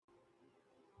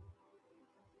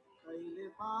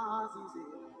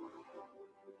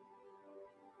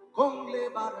Kongle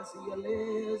barasi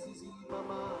alezi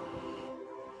mama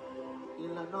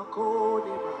ila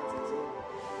nakode bazize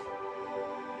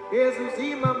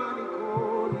Yesu mama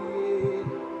nikoli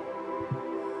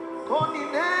koni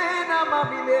nena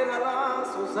mamilera la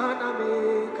Susana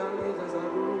me kaleza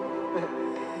zaru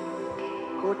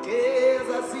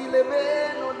koteza zile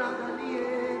meno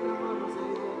nagalie na manuze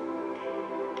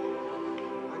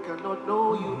I cannot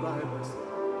know you by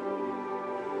myself.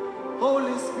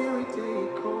 Holy Spirit,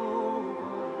 take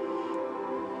over.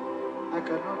 I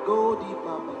cannot go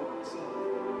deeper by myself,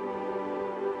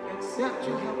 except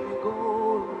you help me go.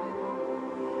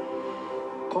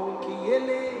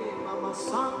 Konkiele mama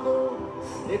sango,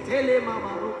 etele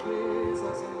mama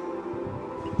rokeza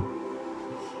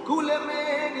kule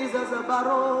meni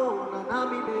zazabaro na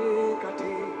nami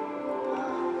nekate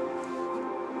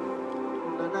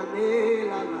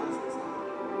unananela lazaza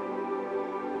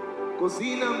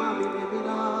kozina mami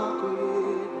nemina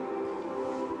koye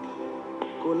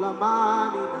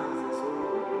kolamani nazazo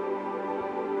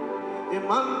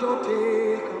emanto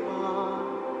te kama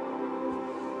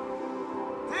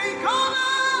take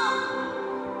over,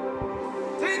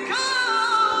 take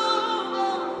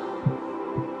over,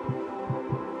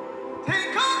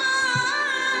 take over,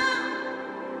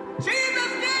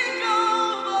 Jesus take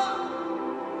over.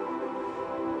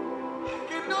 I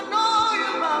cannot know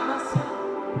you by myself.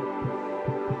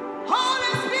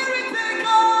 Holy Spirit take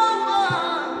over.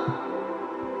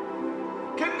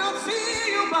 Cannot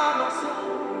see you by myself.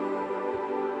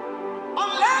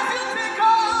 Unless you take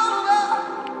over.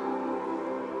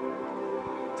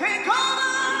 Take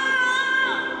over.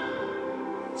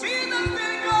 Jesus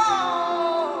take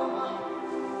over.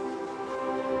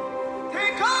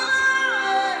 Take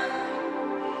over.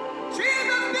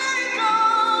 Jesus take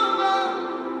over.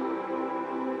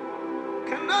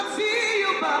 Cannot see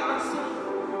you by myself.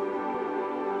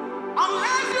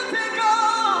 Unless you take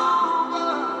over.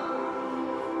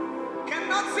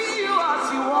 Cannot see you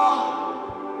as you are.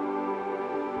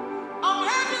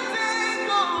 Unless you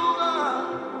take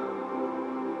over.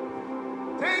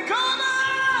 Take over.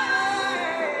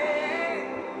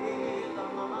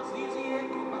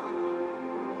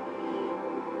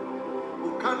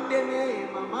 Ukandeme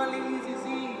mamali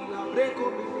zizi la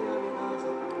breko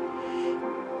milianaza.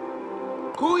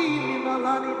 Kui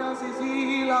malani na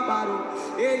zizi la baro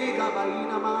eli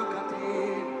gabaina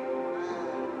makate.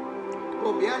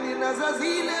 Obiani na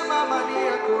zazile mamani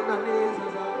yako na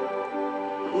neza.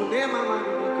 Une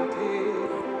mamani nikate.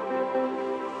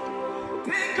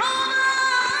 Take over.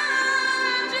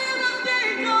 Jesus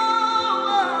take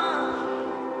over.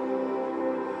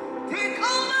 Take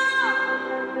over.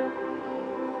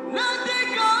 Now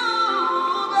take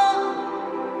over.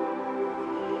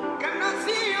 Cannot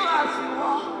see you as you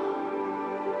are.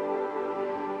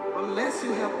 Unless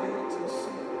you help me to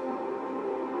see.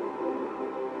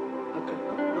 I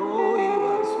cannot know you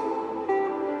as you are.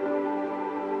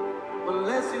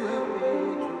 Unless you help me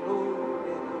to know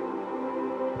you.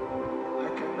 I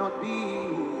cannot be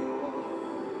who you are.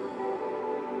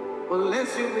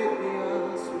 Unless you make me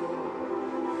as you are.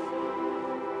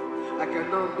 I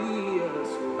cannot be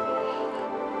as you are.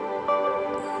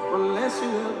 Unless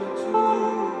you help me to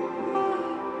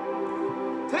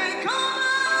take over,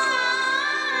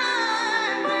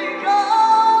 take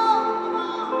over.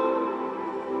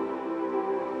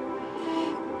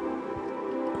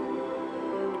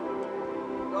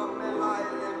 Don't me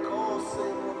like the cause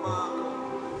of Marco.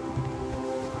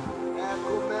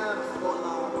 Ecco per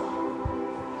folare.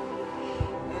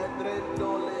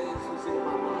 Edrendole su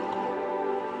Marco.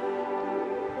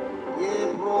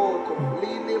 Ye broco,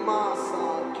 lini massa,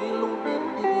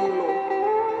 kilumindilo.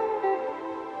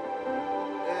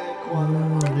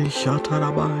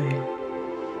 Shatarabai.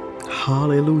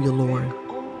 Hallelujah, Lord.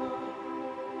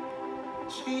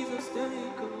 Jesus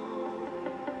take over.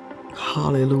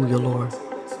 Hallelujah, Lord.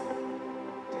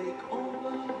 Take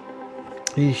over.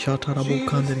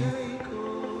 Shatarabukandri.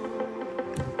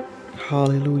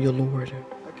 Hallelujah, Lord. I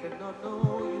cannot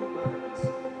know you by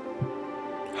myself.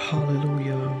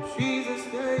 Hallelujah. Jesus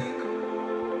take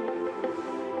over.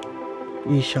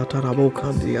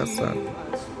 Ishatarabukandriasa.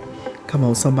 Come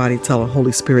on, somebody tell the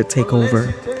Holy Spirit take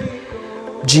over.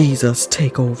 Jesus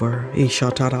take over.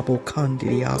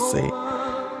 Ishatarabukandriase.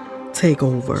 Take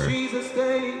over.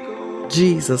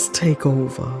 Jesus take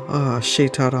over.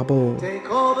 Shetarabo. Take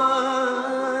over.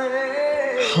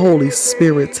 Holy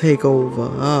Spirit take over.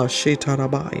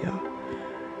 Shetarabaya.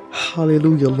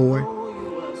 Hallelujah, Lord.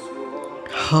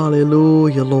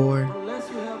 Hallelujah, Lord.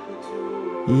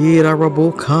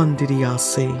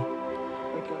 Yirarabukandriase.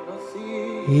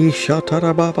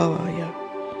 Ishatarababaya.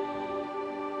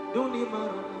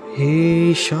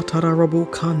 Ishatarabu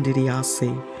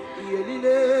Kandiriase.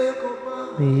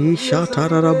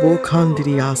 Ishatarabu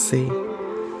Kandiriase.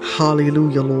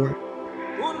 Hallelujah, Lord.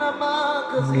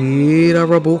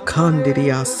 Irarabu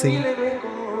Kandiriase.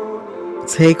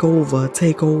 Take over,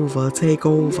 take over, take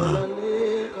over.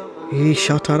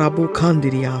 Ishatarabu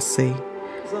Kandiriase.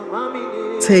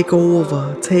 Take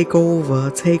over, take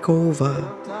over, take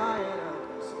over.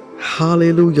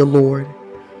 Hallelujah, Lord.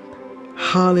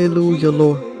 Hallelujah,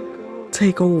 Lord.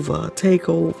 Take over, take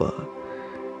over.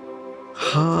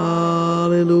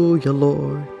 Hallelujah,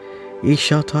 Lord.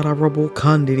 Ishatarabu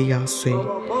Kandiriase.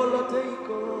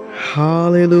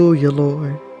 Hallelujah,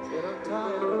 Lord.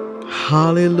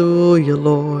 Hallelujah,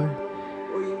 Lord.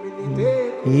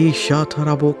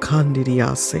 Ishatarabu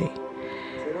Kandiriase.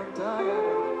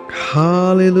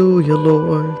 Hallelujah,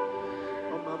 Lord.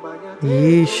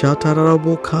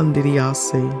 Ishatarabu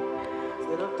Kandiriase.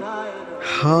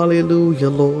 Hallelujah,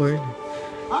 Lord.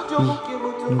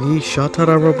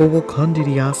 Ishatarabu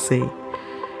Kandiriase.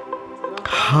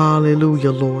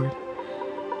 Hallelujah, Lord.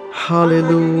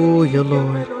 Hallelujah,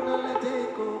 Lord.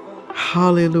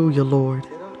 Hallelujah, Lord.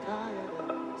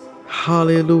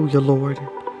 Hallelujah, Lord.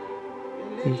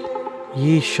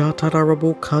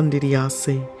 Ishatarabu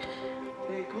Kandiriase.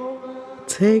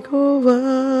 Take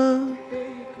over.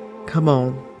 Come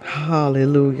on.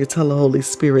 Hallelujah. Tell the Holy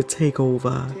Spirit, take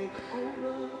over.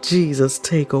 Jesus,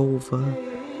 take over.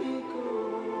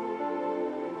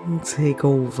 Take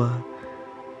over.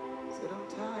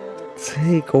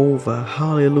 Take over.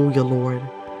 Hallelujah, Lord.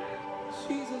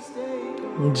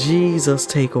 Jesus,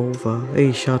 take over.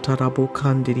 Ishatarabu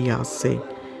Kandiriase.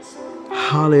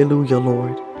 Hallelujah,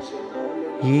 Lord.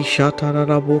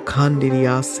 Ishatarabu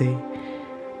Kandiriase.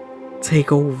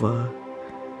 Take over.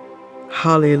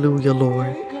 Hallelujah,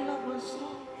 Lord.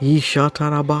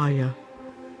 Ishatarabaya.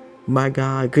 My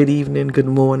God, good evening, good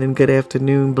morning, good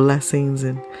afternoon, blessings,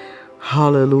 and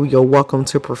hallelujah. Welcome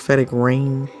to Prophetic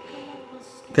Reign.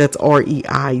 That's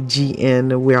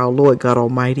REIGN, where our Lord God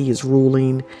Almighty is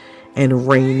ruling and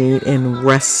reigning and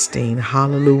resting.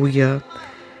 Hallelujah.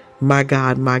 My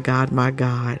God, my God, my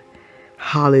God.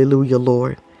 Hallelujah,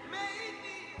 Lord.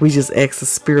 We just ask the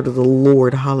Spirit of the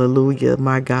Lord, hallelujah,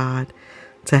 my God,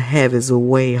 to have his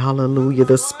way. Hallelujah.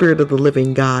 The Spirit of the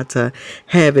living God to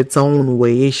have its own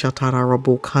way.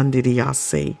 Father,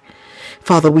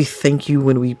 we thank you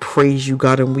and we praise you,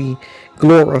 God, and we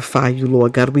glorify you,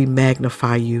 Lord God. We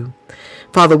magnify you.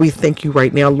 Father, we thank you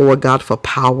right now, Lord God, for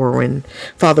power. And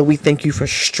Father, we thank you for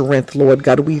strength, Lord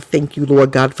God. We thank you,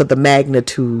 Lord God, for the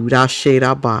magnitude,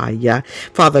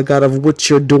 Father God, of what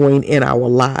you're doing in our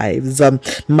lives.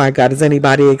 My God, is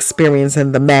anybody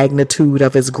experiencing the magnitude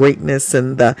of his greatness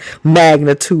and the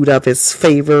magnitude of his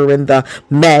favor and the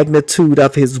magnitude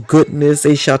of his goodness?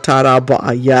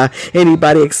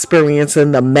 Anybody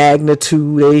experiencing the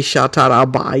magnitude?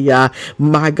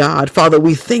 My God, Father,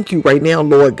 we thank you right now,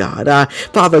 Lord God.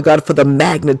 Father God, for the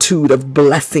magnitude of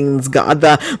blessings, God,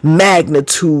 the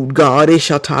magnitude, God,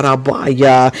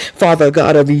 Father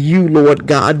God, of you, Lord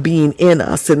God, being in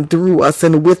us and through us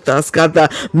and with us, God, the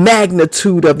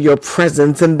magnitude of your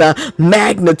presence and the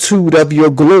magnitude of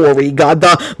your glory, God,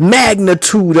 the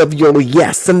magnitude of your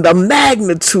yes and the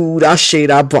magnitude,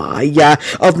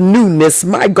 of newness,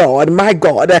 my God,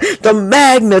 the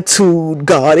magnitude,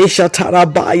 God,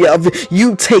 of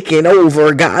you taking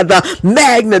over, God, the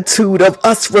magnitude of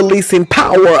us releasing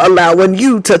power, allowing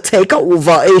you to take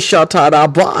over.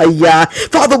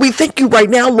 Father, we thank you right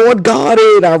now, Lord God,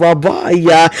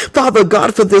 Father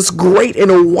God, for this great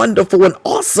and wonderful and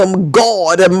awesome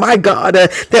God, and my God,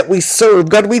 that we serve.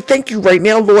 God, we thank you right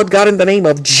now, Lord God, in the name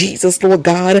of Jesus, Lord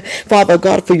God, Father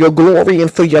God, for your glory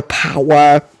and for your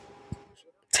power.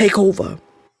 Take over.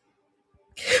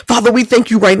 Father, we thank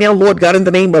you right now, Lord God, in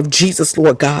the name of Jesus,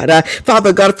 Lord God.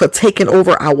 Father God, for taking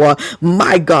over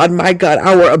my God,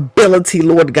 our ability,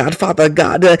 Lord God, Father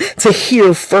God, to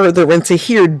hear further and to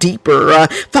hear deeper.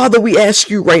 Father, we ask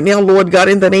you right now, Lord God,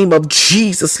 in the name of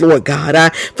Jesus, Lord God,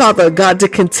 Father God, to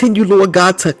continue, Lord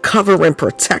God, to cover and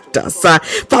protect us.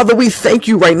 Father, we thank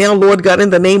you right now, Lord God, in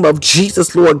the name of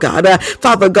Jesus, Lord God,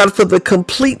 Father God, for the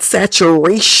complete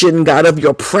saturation, God, of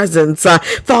your presence.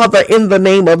 Father, in the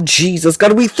name of Jesus,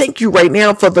 God, we thank you right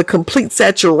now for the complete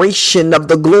saturation of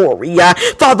the glory.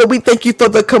 Father, we thank you for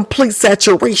the complete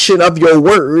saturation of your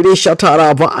word.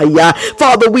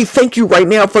 Father, we thank you right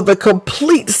now for the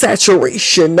complete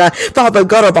saturation, Father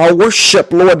God, of our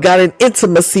worship, Lord God, in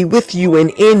intimacy with you and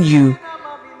in you.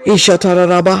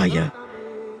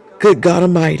 Good God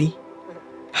Almighty.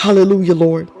 Hallelujah,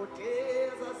 Lord.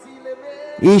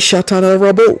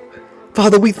 Ishatarabo.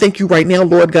 Father, we thank you right now,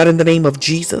 Lord God, in the name of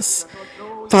Jesus.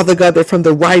 Father God, that from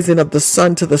the rising of the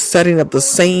sun to the setting of the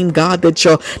same, God, that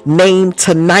your name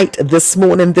tonight, this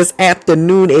morning, this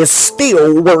afternoon is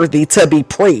still worthy to be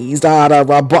praised. Father,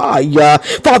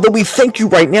 we thank you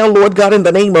right now, Lord God, in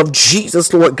the name of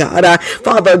Jesus, Lord God.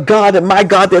 Father God, and my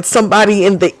God, that somebody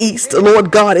in the east, Lord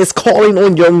God, is calling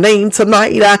on your name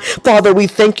tonight. Father, we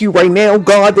thank you right now,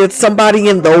 God, that somebody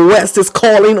in the west is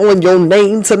calling on your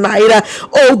name tonight.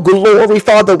 Oh, glory,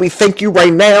 Father, we thank you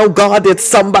right now, God, that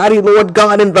somebody, Lord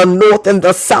God, in the north and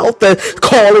the south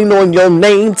calling on your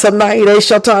name tonight.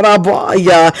 So,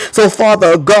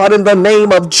 Father God, in the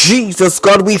name of Jesus,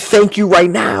 God, we thank you right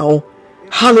now.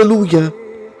 Hallelujah.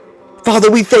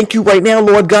 Father, we thank you right now,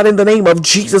 Lord God, in the name of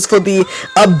Jesus for the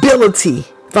ability,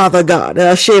 Father God,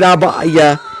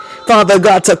 Father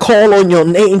God, to call on your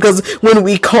name, because when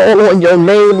we call on your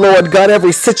name, Lord God,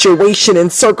 every situation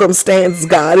and circumstance,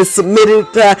 God, is submitted,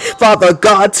 Father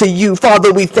God, to you.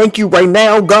 Father, we thank you right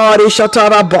now, God,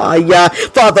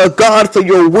 Father God, for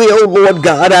your will, Lord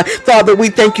God. Father, we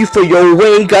thank you for your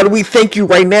way, God. We thank you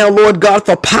right now, Lord God,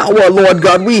 for power, Lord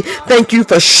God. We thank you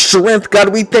for strength,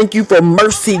 God. We thank you for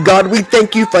mercy, God. We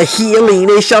thank you for healing.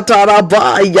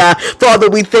 Father,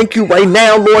 we thank you right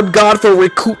now, Lord God, for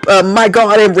my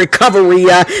God, and recovery.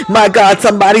 My God,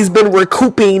 somebody's been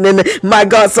recouping, and my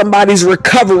God, somebody's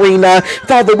recovering.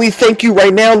 Father, we thank you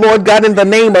right now, Lord God, in the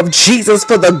name of Jesus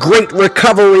for the great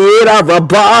recovery.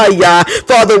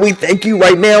 Father, we thank you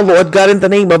right now, Lord God, in the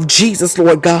name of Jesus,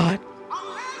 Lord God.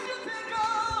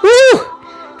 Woo!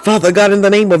 Father God, in the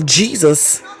name of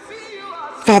Jesus.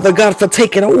 Father God, for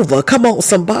taking over. Come on,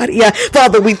 somebody.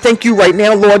 Father, we thank you right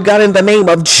now, Lord God, in the name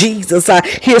of Jesus. I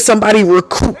hear somebody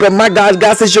recoup. And my God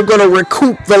says you're going to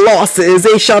recoup the losses.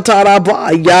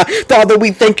 Father,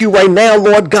 we thank you right now,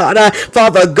 Lord God.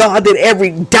 Father God, that every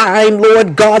dime,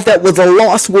 Lord God, that was a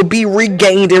loss will be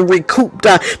regained and recouped.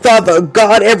 Father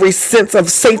God, every sense of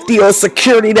safety or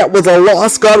security that was a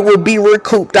loss, God, will be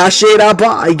recouped.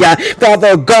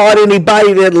 Father God,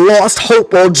 anybody that lost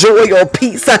hope or joy or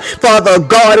peace, Father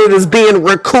God, it is being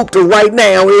recouped right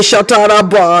now.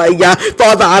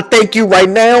 Father, I thank you right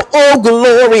now. Oh,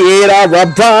 glory.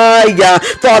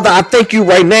 Father, I thank you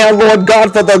right now, Lord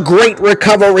God, for the great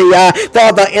recovery.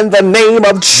 Father, in the name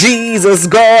of Jesus,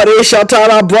 God.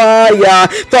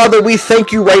 Father, we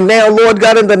thank you right now, Lord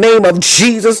God, in the name of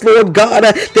Jesus, Lord God,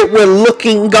 that we're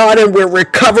looking, God, and we're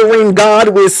recovering,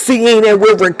 God. We're seeing and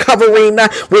we're recovering.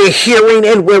 We're hearing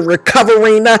and we're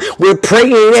recovering. We're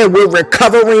praying and we're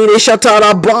recovering.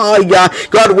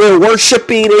 God, we're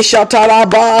worshiping,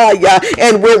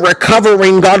 and we're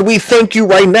recovering, God. We thank you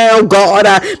right now, God,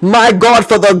 my God,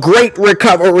 for the great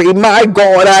recovery. My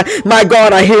God,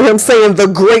 I hear him saying the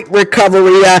great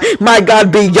recovery, my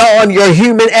God, beyond your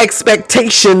human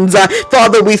expectations.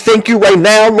 Father, we thank you right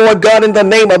now, Lord God, in the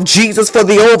name of Jesus for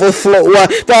the overflow.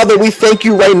 Father, we thank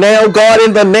you right now, God,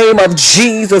 in the name of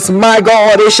Jesus, my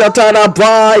God, Father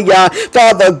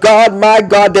God, my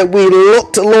God, that we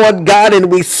looked, Lord God,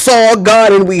 and we saw,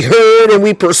 God, and we heard and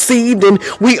we perceived and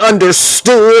we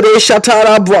understood.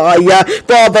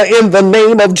 Father, in the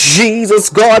name of Jesus,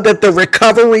 God, that the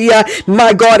recovery,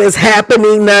 my God, is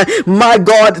happening, my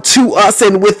God, to us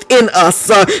and within us.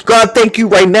 God, thank you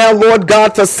right now, Lord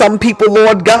God, for some people,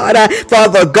 Lord God,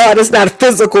 Father God, it's not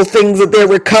physical things that they're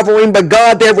recovering, but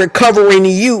God, they're recovering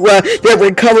you. They're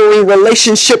recovering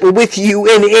relationship with you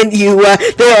and in you.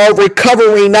 They are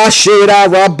recovering,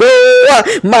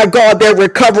 my God, they're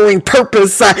recovering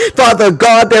purpose. Father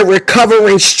God, they're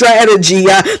recovering strategy.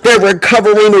 They're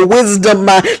recovering wisdom.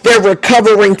 They're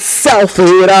recovering self.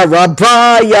 Father,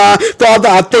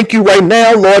 I thank you right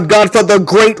now, Lord God, for the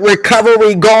great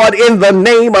recovery, God, in the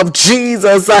name of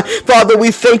Jesus. Father,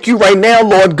 we thank you right now,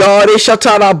 Lord God.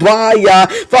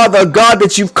 Father God,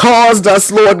 that you've caused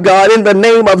us, Lord God, in the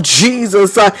name of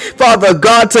Jesus. Father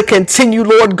God, to continue,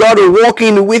 Lord God,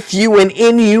 walking with you and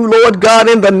in you, Lord God,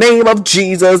 in the name of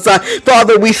Jesus.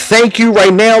 Father, we thank you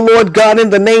right now, Lord God, in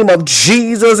the name of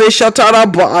Jesus.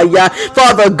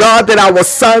 Father God, that our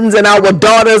sons and our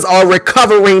daughters are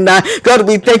recovering. God,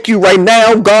 we thank you right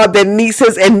now, God, that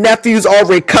nieces and nephews are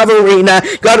recovering.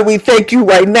 God, we thank you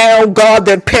right now, God,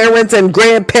 that parents and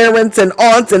grandparents and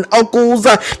aunts and uncles,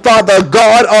 Father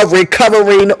God, are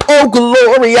recovering. Oh,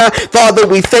 Gloria. Father,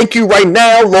 we thank you right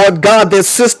now, Lord God, that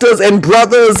sisters and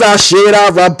brothers,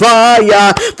 Father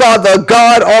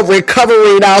God, are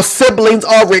recovering. Our siblings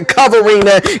are recovering.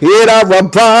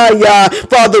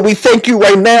 Father, we thank you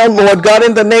right now, Lord God,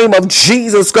 in the name of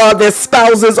Jesus, God, their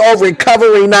spouses are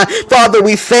recovering. Father,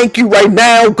 we thank you right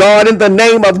now, God, in the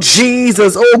name of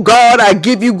Jesus. Oh God, I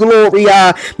give you glory,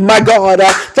 my God.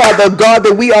 Father God,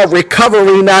 that we are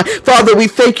recovering. Father, we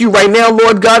thank you right now,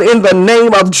 Lord God, in the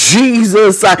name of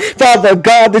Jesus. Father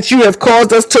God, that you have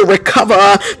caused us to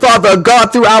recover. Father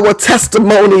God, through our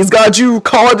testimonies. God, you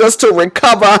called us to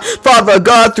recover. Father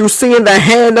God, through seeing the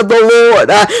hand of the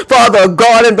Lord. Father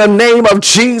God, in the name of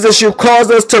Jesus, you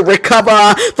caused us to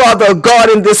recover. Father God,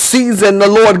 in this season, the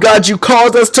Lord God, you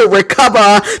caused us to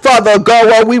recover. Father God,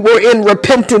 while we were in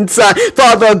repentance,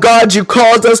 Father God, you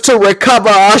caused us to recover.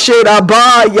 Father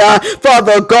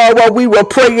God, while we were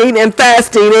praying and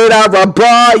fasting,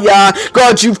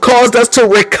 God, you've caused us to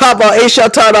recover.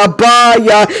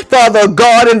 Father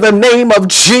God, in the name of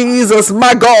Jesus,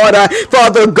 my God,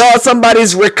 Father God,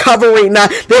 somebody's recovering.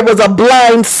 There was a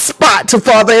blind spot,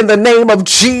 Father, in the name of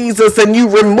Jesus, and you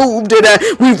removed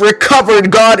it. We've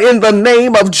recovered, God, in the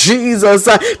name of Jesus.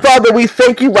 Father, we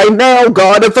thank you right now,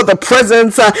 God, for the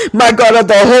presence, my God, of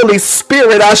the Holy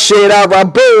Spirit.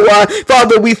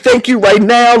 Father, we thank you right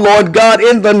now, Lord God,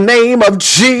 in the name of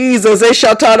Jesus.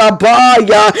 Father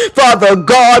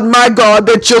God, my God,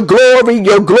 that your glory,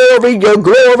 your glory, your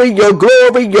glory, your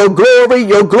glory, your glory,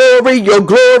 your glory, your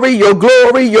glory, your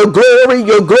glory, your glory,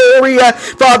 your glory,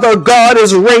 Father God,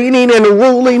 is reigning and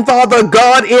ruling, Father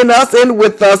God, in us and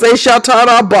with us.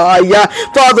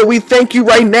 Father, we thank you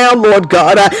right now, Lord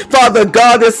God. Father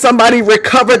God, that somebody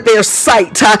recovered their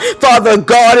sight. Father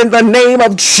God, in the name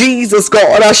of Jesus,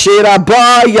 God.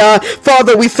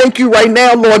 Father, we thank you right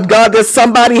now, Lord God, that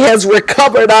somebody has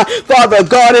recovered. Father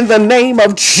God, in the name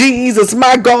of Jesus,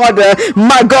 my God,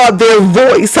 their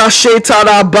voice.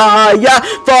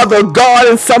 Father God,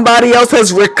 and somebody else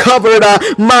has recovered.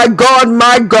 My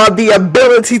God, the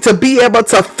ability to be able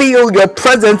to feel your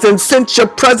presence and sense your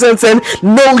presence and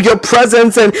know your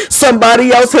presence, and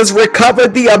somebody else has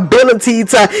recovered the ability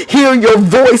to hear your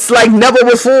voice like never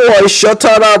before.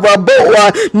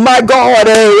 My God,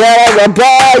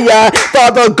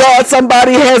 Father God,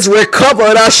 somebody has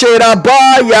recovered.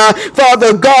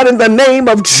 Father God, in the name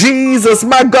of Jesus,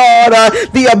 my God,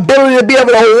 the ability to be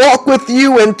able to walk with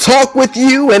you and talk with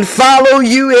you and follow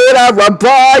you.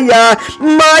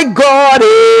 My God,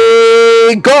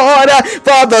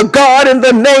 Father God, in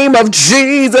the name of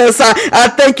Jesus, I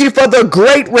thank you for the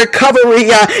great recovery.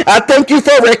 I thank you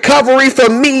for recovery for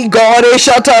me, God.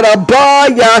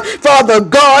 Father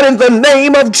God, in the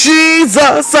name of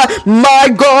Jesus, my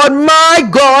God, my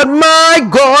God, my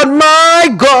God, my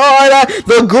God,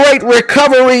 the great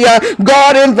recovery,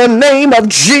 God, in the name of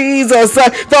Jesus.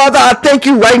 Father, I thank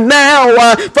you right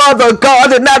now, Father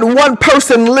God, that not one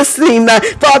person listening,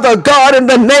 Father God, in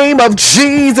the name of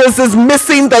Jesus, is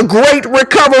missing the great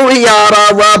recovery.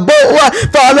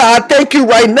 Father, I thank you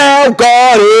right now,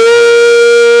 God.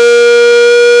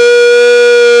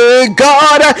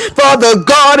 God, Father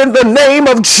God, in the name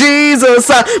of Jesus,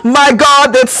 my God,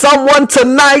 that someone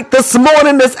tonight, this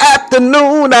morning, this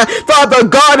afternoon, Father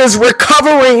God, is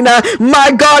recovering,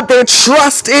 my God, their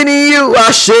trust in you.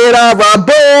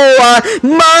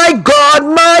 My God,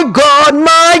 my God,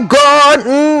 my God,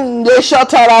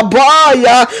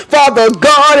 Father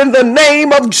God, in the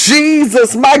name of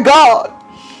Jesus, my God.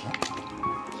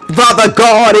 Father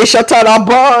God,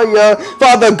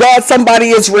 Father God, somebody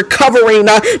is recovering.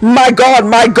 My God,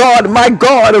 my God, my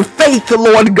God, faith,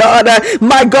 Lord God.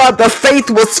 My God, the faith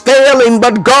was failing,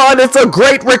 but God, it's a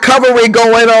great recovery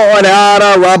going on.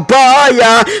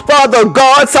 Father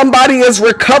God, somebody is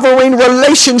recovering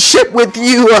relationship with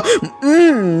you.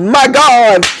 My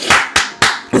God.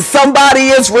 Somebody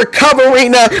is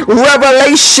recovering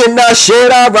revelation.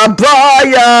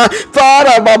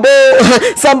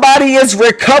 Somebody is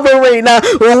recovering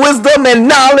wisdom and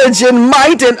knowledge and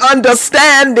might and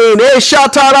understanding.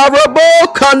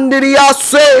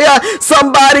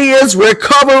 Somebody is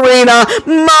recovering.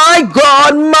 My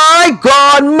God, my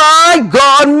God, my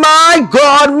God, my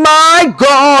God, my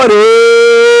God.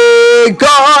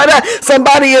 God,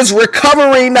 somebody is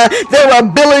recovering their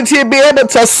ability to be able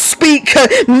to speak.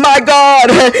 My God,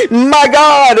 my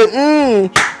God.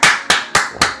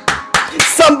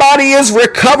 Somebody is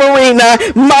recovering,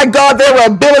 my God, their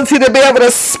ability to be able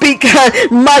to speak,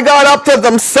 my God, up to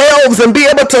themselves and be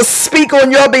able to speak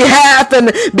on your behalf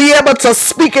and be able to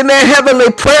speak in their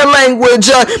heavenly prayer language.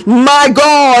 My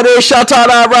God,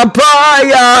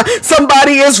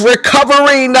 somebody is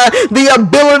recovering the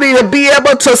ability to be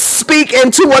able to speak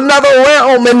into another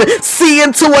realm and see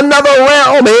into another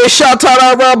realm.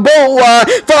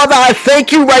 Father, I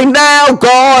thank you right now,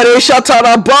 God.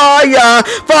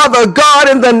 Father God,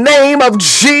 in the name of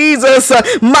Jesus,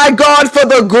 my God, for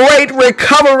the great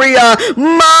recovery,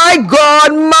 my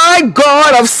God,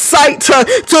 of sight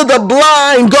to the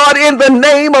blind, God, in the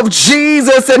name of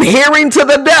Jesus, and hearing to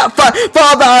the deaf.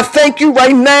 Father, I thank you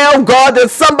right now, God,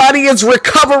 that somebody is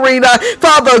recovering,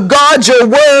 Father God, your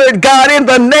word, God, in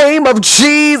the name of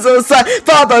Jesus.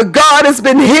 Father God, has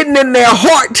been hidden in their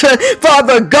heart,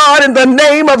 Father God, in the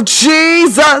name of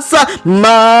Jesus.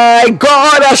 My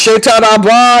God,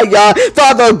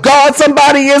 Father God,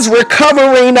 somebody is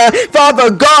recovering,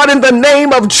 Father God, in the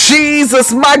name of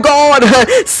Jesus, my God,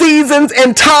 seasons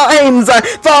and times,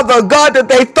 Father God, that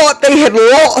they thought they had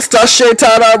lost,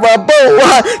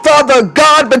 Father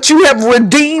God, but you have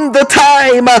redeemed the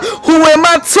time. Who am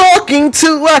I talking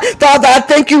to? Father, I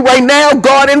thank you right now,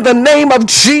 God, in the name of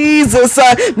Jesus,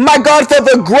 my God, for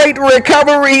the great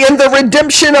recovery and the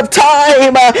redemption of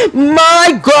time.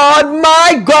 My God,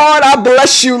 I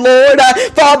bless you, Lord.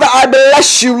 Father, I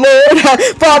bless you, Lord.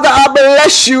 Father, I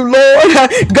bless you, Lord.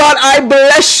 God, I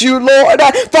bless you, Lord.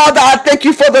 Father, I thank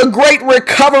you for the great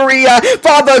recovery.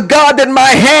 Father God, that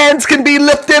my hands can be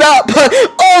lifted up.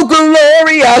 Oh,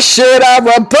 glory. Father,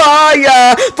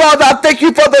 I thank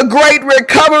you for the great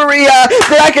recovery,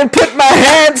 that I can put my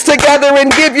hands together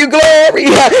and give you glory.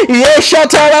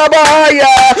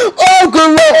 Oh,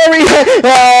 glory.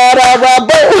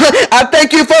 I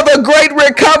thank you for the great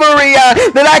recovery,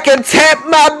 that I can tap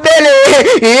my belly,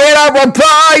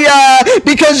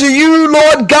 because you,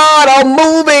 Lord God, are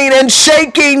moving and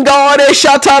shaking, God. I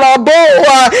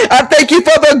thank you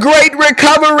for the great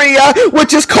recovery,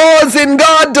 which is causing,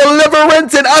 God,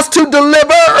 deliverance and us to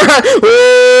deliver.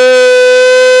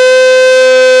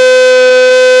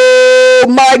 Oh,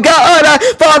 my God,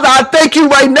 Father, I thank you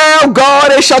right now,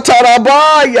 God, Father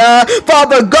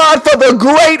God, for the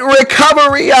great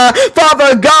recovery,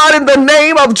 Father God, in the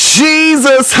name of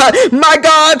Jesus, my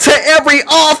God, to every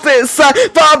office,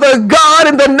 Father God,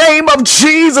 in the name of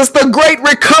Jesus, the great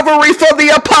recovery for the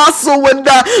apostle and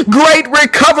the great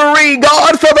recovery,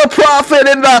 God, for the prophet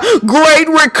and the great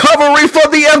recovery for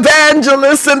the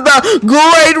evangelist and the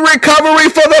great recovery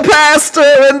for the pastor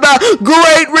and the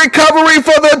great recovery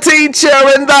for the teacher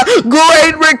and the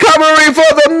great recovery for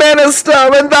the minister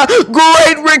and the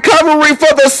great recovery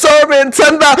for the servant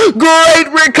and the great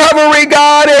recovery,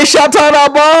 God,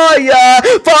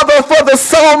 Father, for the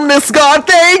psalmist, God,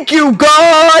 thank you,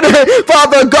 God,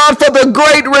 Father God, for the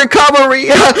great recovery.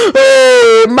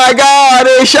 Oh, my God,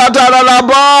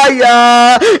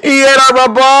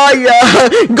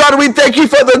 God, we thank you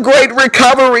for the great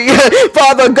recovery,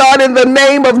 Father God, in the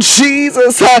name of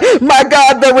Jesus, my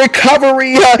God, the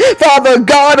recovery, Father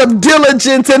God, of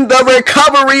diligence and the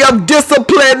recovery of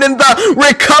discipline and the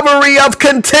recovery of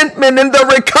contentment and the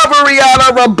recovery out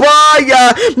of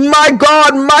Abaya. My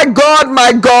God,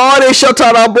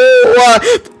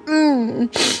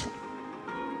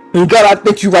 God, I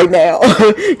thank you right now,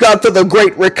 God, for the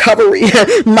great recovery,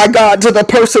 my God, to the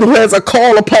person who has a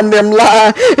call upon them,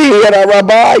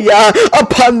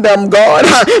 upon them, God,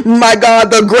 my God,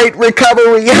 the great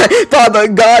recovery, Father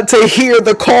God, to hear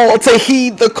the call, to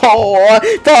heed the call,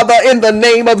 Father, in the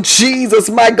name of Jesus,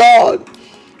 my God.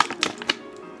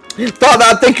 Father,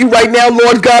 I thank you right now,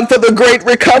 Lord God, for the great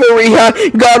recovery.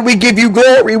 God, we give you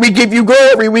glory. We give you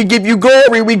glory. We give you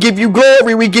glory. We give you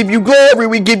glory. We give you glory.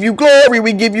 We give you glory.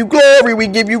 We give you glory. We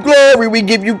give you glory. We give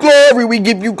you glory. We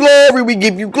give you glory. We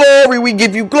give you glory. We give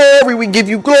you glory. We give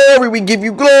you glory. We give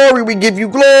you glory. We give you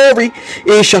glory.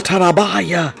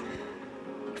 Ishatarabaya.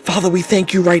 Father, we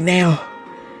thank you right now.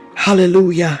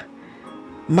 Hallelujah.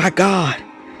 My God.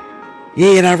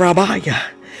 Yedarabaya.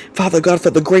 Father God, for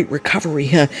the great recovery,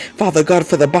 Father God,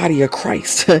 for the body of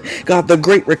Christ, God, the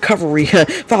great recovery,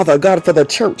 Father God, for the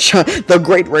church, the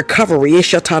great recovery,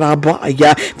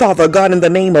 Father God, in the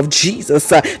name of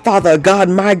Jesus, Father God,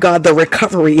 my God, the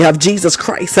recovery of Jesus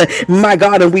Christ, my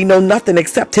God, and we know nothing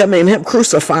except him and him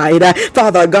crucified,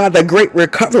 Father God, the great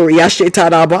recovery, Father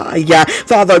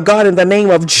God, in the name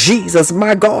of Jesus,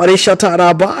 my God,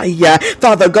 Father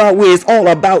God, where it's all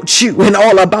about you and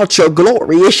all about your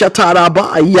glory,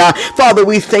 Father,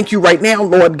 we thank you right now,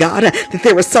 Lord God, that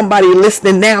there is somebody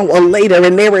listening now or later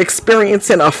and they're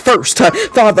experiencing a first.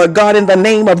 Father God, in the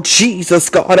name of Jesus,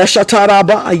 God, a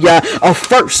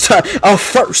first, a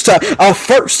first, a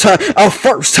first,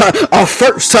 a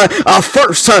first, a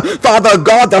first. Father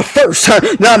God, the first.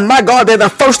 Now, my God, they're the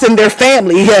first in their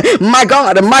family. My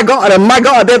God, my God, my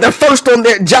God, they're the first on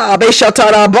their job.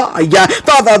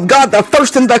 Father God, the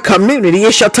first in the community.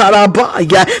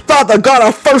 Father God,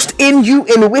 a first in you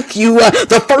and with you.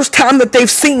 The first time that they've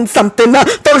seen something,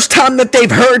 first time that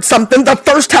they've heard something, the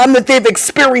first time that they've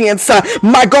experienced,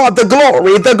 my God, the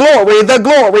glory, the glory, the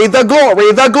glory, the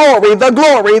glory, the glory, the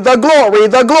glory, the glory,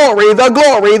 the glory, the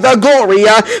glory, the glory.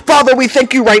 Father, we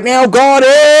thank you right now, God.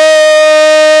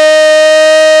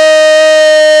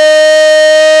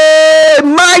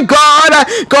 My God,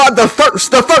 God, the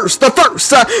first,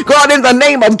 God, in the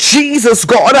name of Jesus,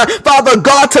 God, Father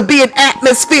God, to be an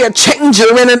atmosphere changer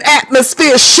and an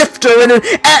atmosphere shifter and an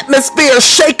atmosphere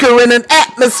shaker and an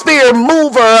atmosphere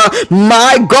mover,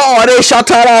 my God,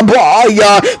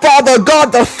 Father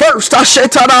God, the first,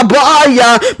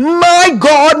 my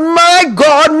God, my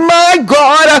God, my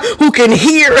God, who can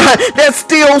hear that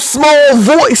still small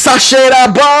voice,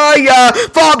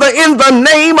 Father, in the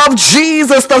name of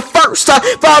Jesus, the first,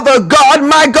 Father God,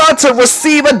 my God, to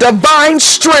receive a divine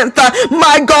strength,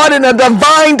 my God, in a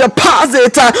divine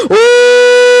deposit.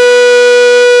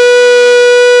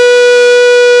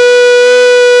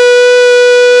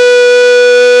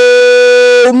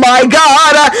 My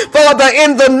God, Father,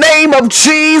 in the name of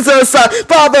Jesus,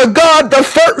 Father God, the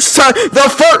first to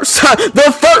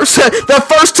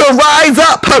rise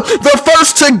up, the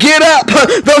first to get up,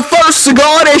 the first,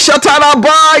 God,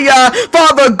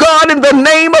 Father God, in the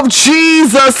name of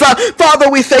Jesus, Father,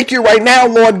 we thank you right now,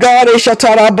 Lord God,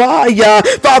 Father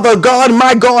God,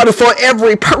 my God, for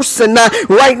every person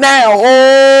right now, oh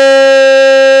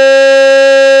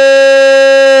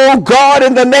God,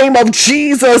 in the name of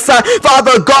Jesus,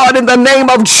 Father God, in the name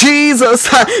of Jesus,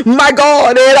 my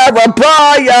God,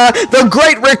 the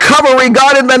great recovery,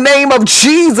 God, in the name of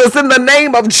Jesus, in the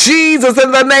name of Jesus,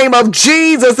 in the name of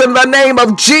Jesus, in the name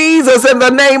of Jesus, in the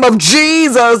name of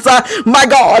Jesus, my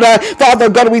God, Father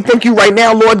God, we thank you right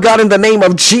now, Lord God, in the name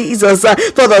of Jesus,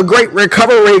 for the great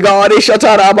recovery, God,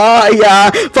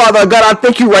 Father God, I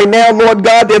thank you right now, Lord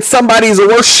God, that somebody's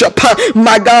worship,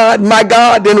 my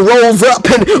God, then rolls up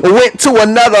and went to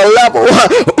another level.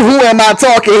 Who am I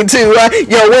talking to?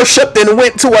 Your worship then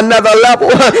went to another level.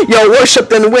 Your worship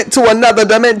then went to another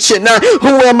dimension.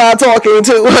 Who am I talking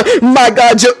to? My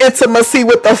God, your intimacy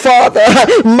with the Father,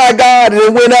 my God,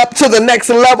 it went up to the next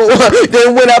level,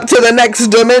 then went up to the next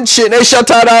dimension.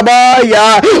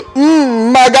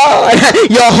 My God,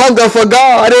 your hunger for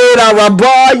God,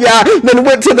 then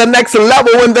went to the next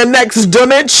level in the next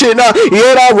dimension.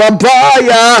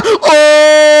 Oh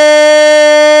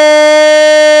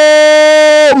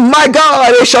my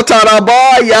God,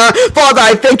 Father,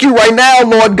 I thank you right now,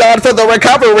 Lord God, for the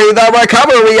recovery,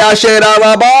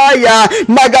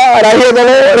 my God, I hear the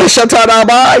Lord,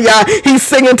 he's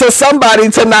singing to somebody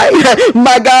tonight,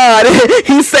 my God,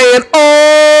 he's saying, oh,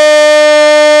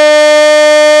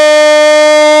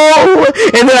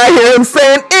 and then I hear him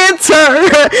saying,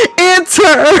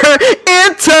 enter,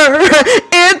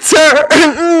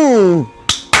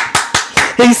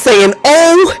 He's saying,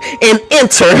 oh, and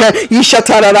enter.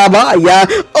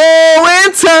 Oh,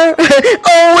 enter.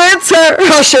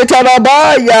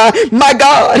 My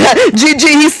God. Gigi,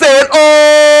 he's saying, oh,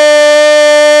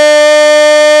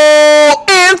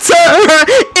 enter.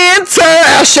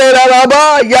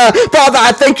 Father,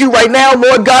 I thank you right now,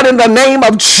 Lord God, in the name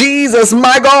of Jesus,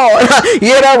 my God,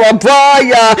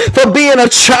 for being a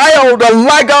child,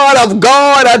 my God, of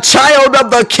God, a child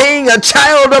of the King, a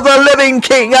child of the living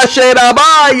King.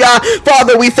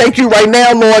 Father, we thank you right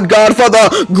now, Lord God, for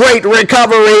the great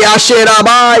recovery.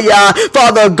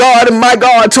 Father God, my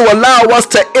God, to allow us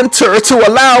to enter, to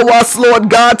allow us, Lord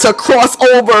God, to cross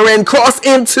over and cross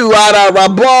into. Father,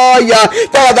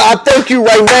 I thank you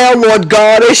right now, Lord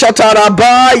God, Father,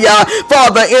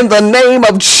 in the name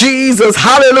of Jesus,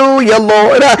 hallelujah,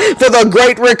 Lord, for the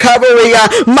great recovery,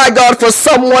 my God, for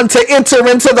someone to enter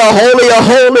into the Holy of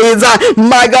Holies,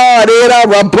 my God,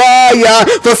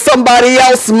 for somebody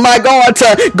else, my God,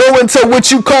 to go into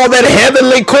what you call that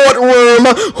heavenly courtroom.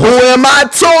 Who am I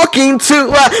talking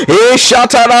to?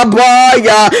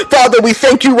 Father, we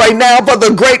thank you right now for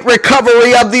the great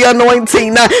recovery of the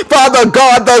anointing, Father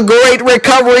God, the great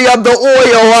recovery of the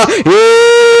oil.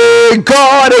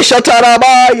 God,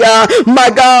 my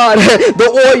God, the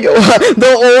oil,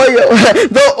 the oil,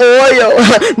 the oil,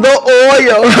 the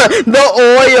oil, the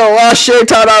oil.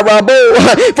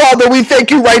 Father, we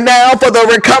thank you right now for the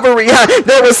recovery.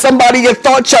 There was somebody, you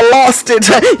thought you lost it.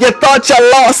 You thought you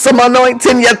lost some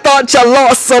anointing. You thought you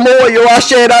lost some oil.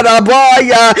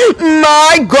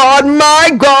 My God, my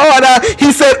God.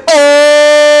 He said,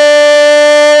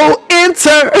 oh,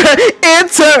 enter,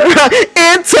 enter,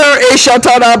 enter,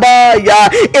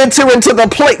 enter into the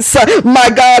place, my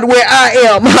God, where I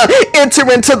am.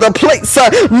 Enter into the place,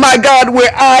 my God,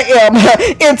 where I am.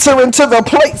 Enter into the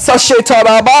place,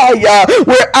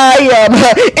 where I am.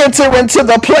 Enter into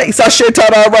the place,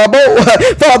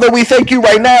 Father, we thank you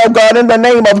right now, God, in the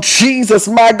name of Jesus,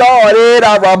 my God,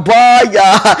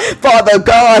 Father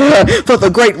God, for the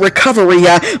great recovery,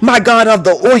 my God, of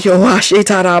the oil.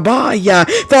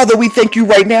 Father, we thank you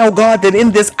right now, God, that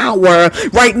in this hour,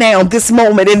 right now, this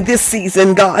moment, in this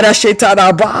season, God,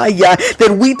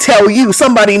 that we tell you,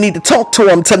 somebody need to talk to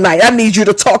him tonight. I need you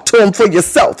to talk to him for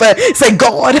yourself. Say,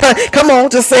 God, come on,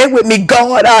 just say it with me.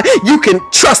 God, you can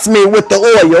trust me with the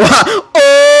oil.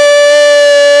 Oh,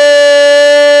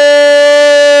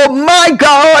 my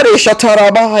God,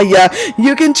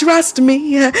 you can trust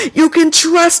me. You can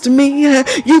trust me.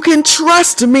 You can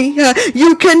trust me.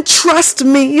 You can trust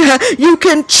me. You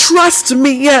can trust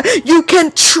me. You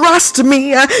can trust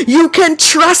me. You can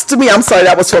trust me. I'm sorry,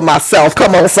 that was for myself.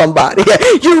 Come on, somebody.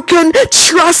 You can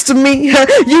trust me.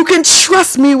 You can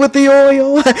trust me with the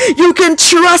oil. You can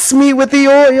trust me with the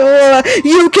oil.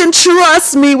 You can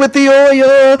trust me with the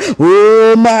oil.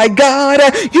 Oh my God.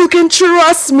 You can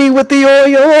trust me with the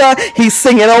oil. He's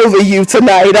singing over you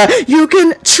tonight. You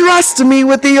can trust me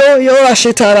with the oil.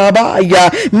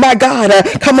 My God,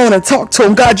 come on and talk to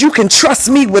him. God, you can trust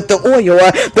me with the oil.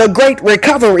 The great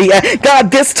recovery.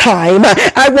 God, this time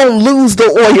I won't lose the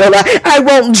oil. I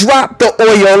won't drop the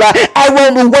oil. I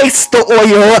won't waste the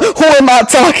oil. Who am I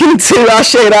talking to?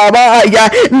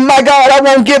 My God, I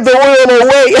won't give the oil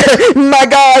away. My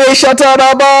God,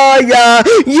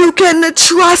 you can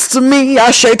trust me.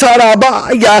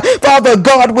 Father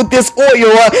God, with this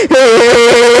oil,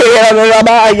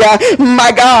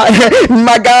 my God,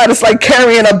 it's like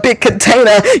carrying a big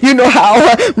container. You know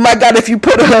how, my God, if you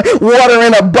put water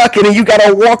in a bucket and you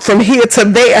gotta walk from here to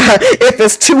there, if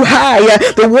it's too high,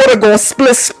 the water gonna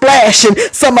split splash and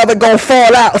some of it gonna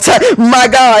fall out. My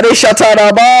God, I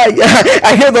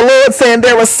hear the Lord saying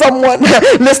there was someone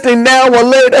listening now or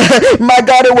later. My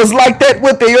God, it was like that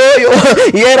with the oil.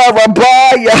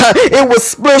 It was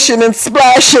splishing and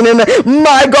splashing, and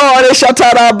my God,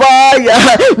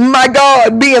 my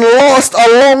God, being lost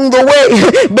along the way,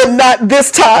 but not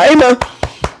this time,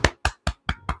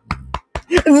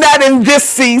 not in this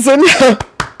season.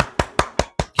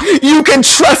 You can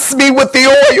trust me with the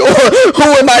oil. Who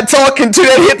am I talking to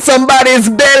that hit somebody's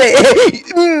belly?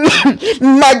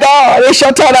 My God.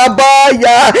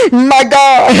 My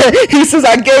God. He says,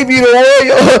 I gave you the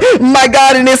oil. My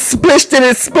God, and it splished and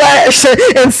it splashed,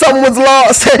 and some was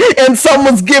lost, and some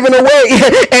was given away,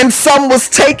 and some was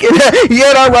taken.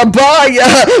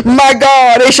 My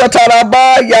God. He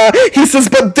says,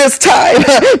 but this time,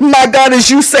 my God, as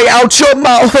you say out your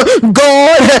mouth,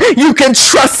 God, you can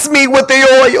trust me with the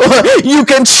oil. You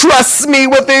can trust me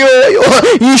with the oil.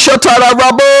 You shall tell a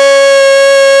rubble.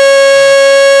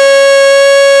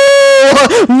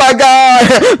 My God,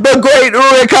 the great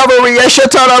recovery.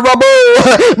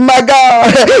 My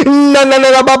God.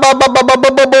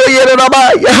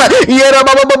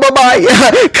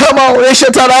 Come on.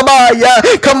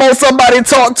 Come on, somebody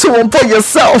talk to him for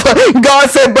yourself. God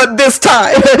said, but this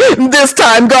time,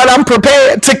 God, I'm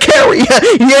prepared to carry.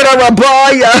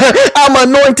 I'm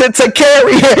anointed to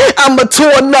carry. I'm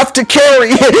mature enough to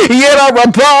carry.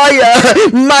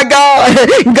 My God,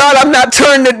 I'm not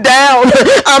turning it down.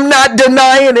 I'm not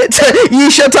denying it.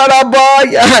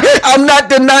 I'm not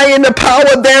denying the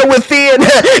power there within.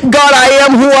 God, I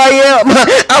am who I am.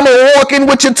 I'm a walk in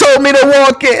what you told me to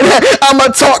walk in. I'm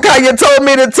a talk how you told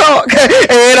me to talk.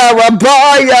 And I'm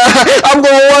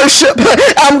going to worship.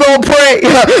 I'm going to pray.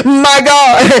 My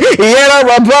God.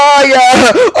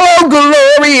 Oh,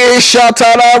 glory is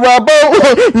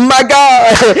my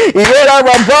God.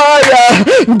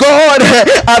 God,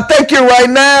 I thank you right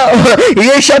now.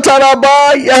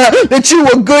 That you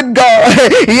are good, God.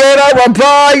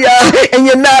 And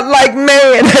you're not like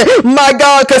man. My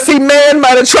God, because see, man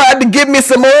might have tried to give me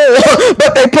some oil,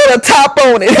 but they put a top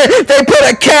on it. They put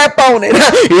a cap on it.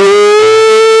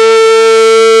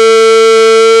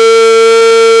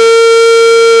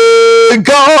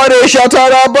 God is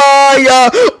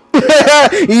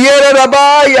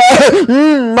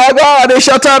My God,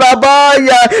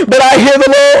 but I hear the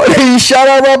Lord.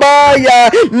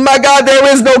 My God, there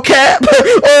is no cap.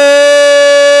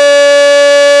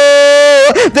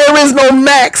 There is no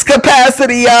max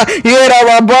capacity.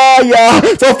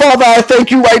 So, Father, I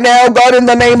thank you right now, God, in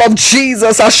the name of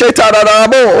Jesus. The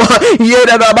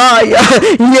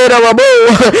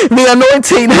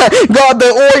anointing, God,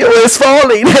 the oil is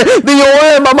falling. The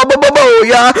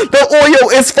oil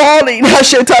is falling.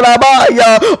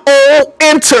 Oh,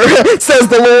 enter, says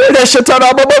the Lord.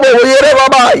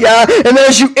 And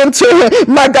as you enter,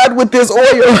 my God, with this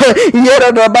oil,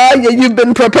 you've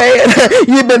been prepared.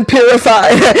 You've been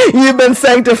purified. You've been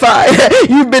sanctified.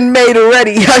 You've been made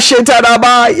ready.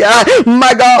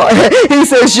 My God, he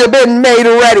says you've been made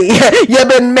ready. You've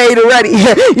been made ready.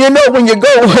 You know, when you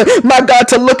go, my God,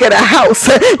 to look at a house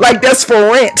like that's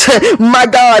for rent, my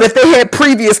God, if they had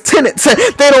previous tenants,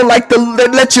 they don't like to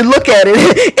let you look at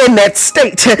it in that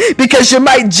state because you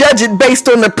might judge it based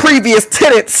on the previous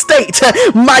tenant state.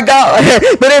 My God,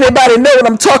 but anybody know what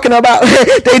I'm talking about?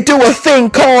 They do a thing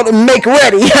called make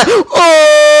ready.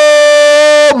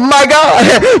 Oh my God,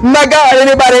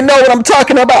 anybody know what I'm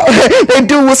talking about? They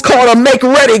do what's called a make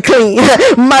ready clean.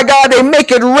 My God, they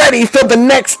make it ready for the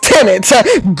next tenant.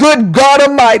 Good God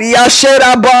Almighty,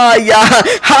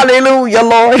 hallelujah,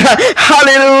 Lord,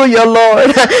 hallelujah,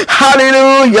 Lord,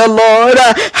 hallelujah, Lord,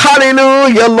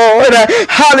 hallelujah, Lord,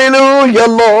 hallelujah,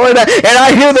 Lord. And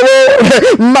I hear the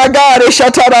Lord, my God,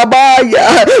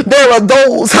 there are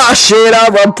those,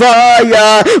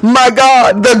 my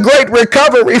God, the great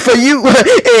recovery for you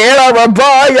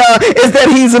is that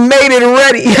he's made it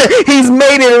ready. He's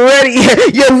made it ready.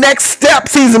 Your next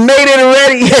steps, he's made it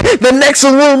ready. The next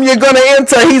room you're going to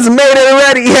enter, he's made it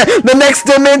ready. The next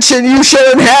dimension you shall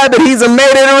inhabit, he's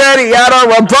made it ready.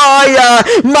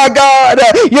 My God,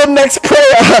 your next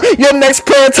prayer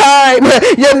time,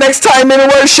 your next time in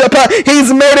worship,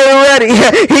 he's made it ready.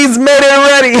 He's made it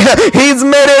ready. He's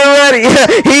made it ready.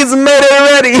 He's made it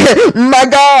ready. My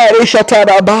God,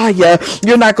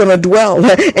 you're not going to dwell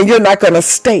and you're not going to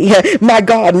stay. My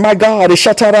God,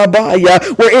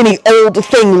 where any old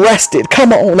thing rested.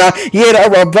 Come on.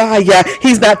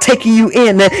 He's not taking you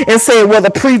in and saying, well,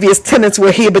 the previous tenants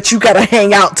were here, but you got to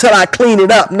hang out till I clean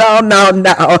it up. No.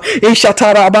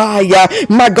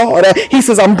 My God, he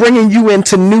says, I'm bringing you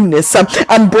into newness.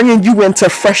 I'm bringing you into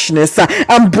freshness.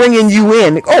 I'm bringing you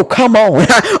in. Oh, come on.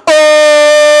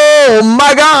 Oh,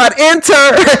 my God,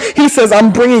 enter. He says,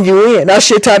 I'm bringing you in.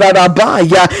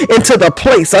 Into the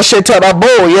place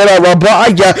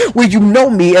where you know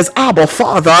me as Abba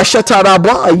Father.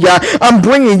 I'm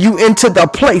bringing you into the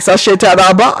place,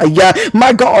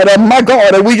 my God,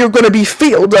 where you're going to be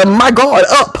filled, my God,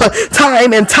 up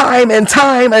time and time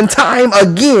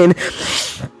again.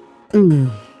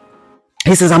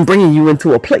 He says, I'm bringing you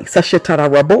into a place.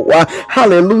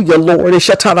 Hallelujah, Lord.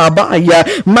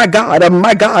 My God,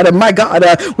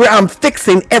 where I'm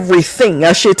fixing everything.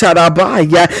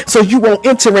 So you won't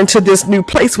enter into this new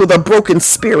place with a broken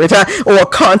spirit or a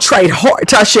contrite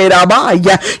heart.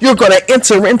 You're going to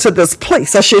enter into this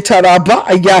place.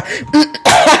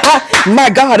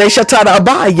 My God,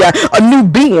 a new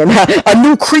being, a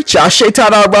new creature.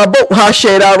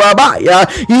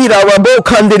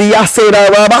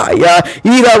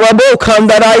 Ira rabo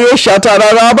kandaraye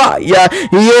shatarabaya.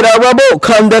 Ira rabo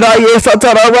kandaraye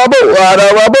satarabo.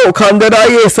 Ara rabo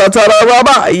kandaraye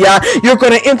satarabaya. You're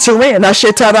going to enter in,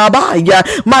 ashetarabaya.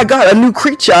 My God, a new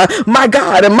creature. My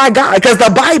God, because the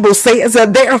Bible says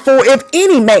that therefore, if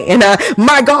any man,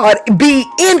 my God, be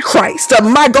in Christ,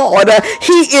 my God,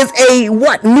 he is a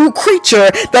what? New creature.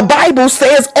 The Bible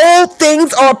says all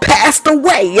things are passed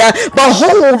away.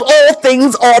 Behold, all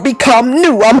things are become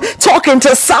new. I'm talking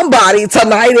to somebody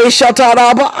tonight.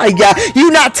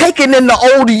 You're not taking in the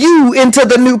old you into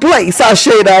the new place.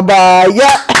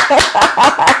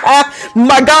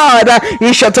 My God,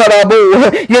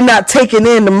 you're not taking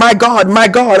in, my God,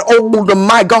 old,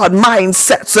 my God,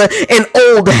 mindsets and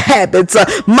old habits,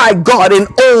 my God, and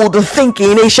old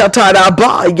thinking.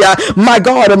 My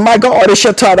God,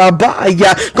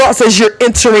 God says you're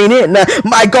entering in,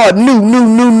 my God,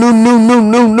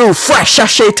 new, fresh.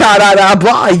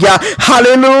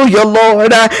 Hallelujah,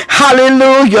 Lord.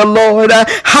 Hallelujah, Lord.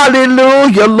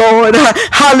 Hallelujah, Lord.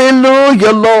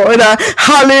 Hallelujah, Lord.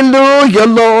 Hallelujah. Hallelujah,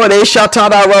 Lord.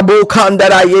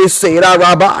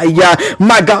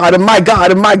 My God, my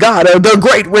God, my God, the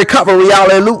great recovery.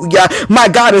 Hallelujah. My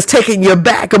God is taking you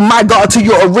back, my God, to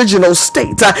your original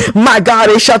state. My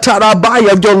God is of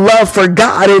your love for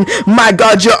God, and my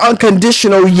God, your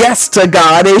unconditional yes to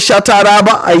God.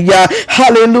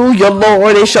 Hallelujah,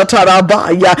 Lord.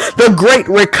 The great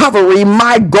recovery,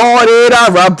 my God.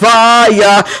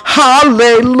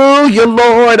 Hallelujah,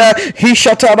 Lord.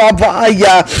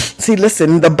 See,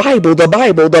 listen, the Bible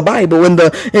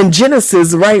in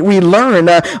Genesis, right? We learn,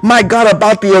 my God,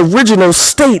 about the original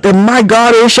state. And my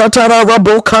God,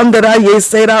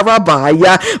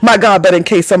 my God, but in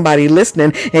case somebody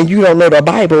listening and you don't know the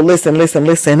Bible, listen.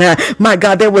 My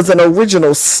God, there was an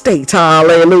original state.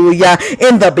 Hallelujah.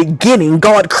 In the beginning,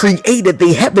 God created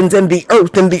the heavens and the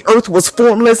earth was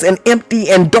formless and empty,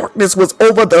 and darkness was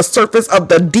over the surface of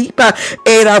the deep. And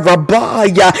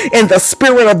the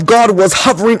Spirit of God was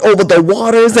hovering over the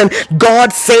waters, and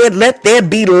God said, let there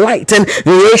be light. And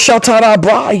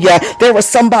there was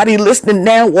somebody listening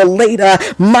now or later.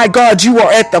 My God, you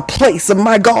are at the place,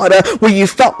 my God, where you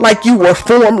felt like you were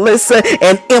formless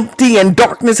and empty, and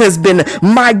darkness has been,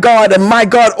 my God,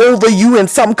 over you in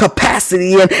some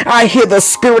capacity. And I hear the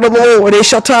Spirit of the Lord,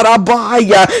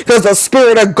 because the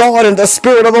Spirit of God and the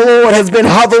Spirit of the Lord has been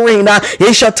hovering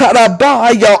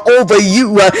over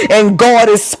you, and God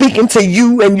is speaking to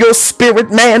you and your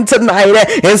spirit man tonight,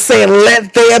 and saying,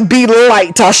 let there be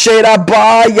light.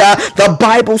 The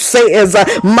Bible says,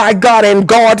 my God, and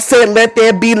God said, let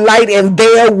there be light, and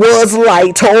there was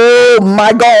light. Oh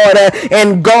my God,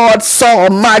 and God saw,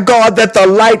 my God, that the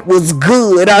light was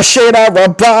good.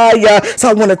 So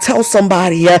I want to tell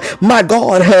somebody, my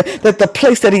God, that the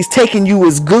place that he's taking you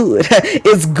is good.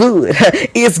 It's good.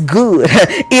 It's good.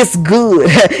 It's good.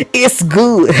 It's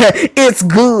good. It's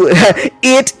good.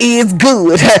 It is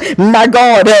good. My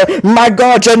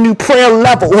God, your new prayer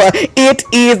level. It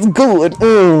is good.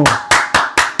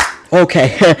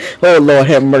 Okay. Oh Lord,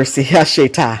 have mercy.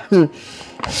 Hasheta.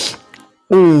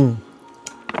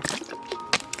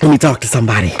 Let me talk to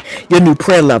somebody. Your new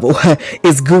prayer level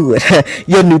is good.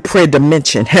 Your new prayer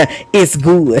dimension is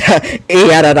good.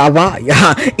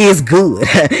 Is good.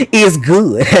 Is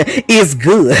good. Is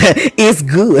good. Is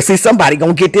good. See, somebody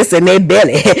gonna get this in their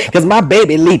belly, because my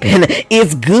baby leaping.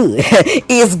 Is good.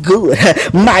 Is good.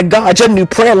 My God, your new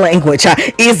prayer language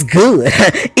is good.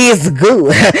 Is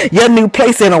good. Your new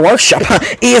place in worship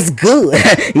is good.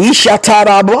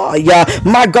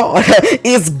 My God,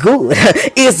 is good.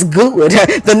 Is good.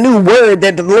 The new word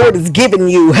that the Lord is giving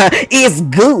you is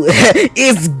good.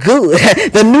 Is good.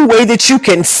 The new way that you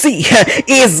can see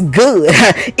is good.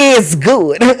 Is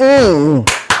good.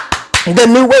 The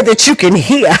new way that you can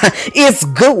hear is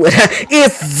good.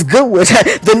 Is good.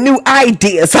 The new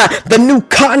ideas, the new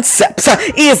concepts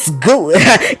is good.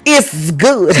 Is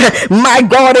good. My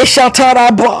God,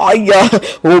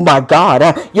 oh my God,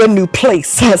 your new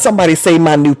place. Somebody say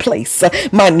my new place.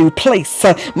 My new place.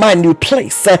 My new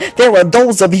place. There are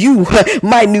those of you,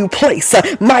 my new place.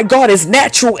 My God is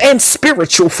natural and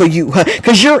spiritual for you,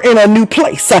 because you're in a new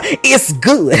place. It's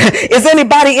good. Is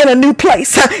anybody in a new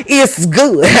place? It's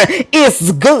good.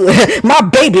 It's good. My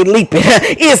baby leaping.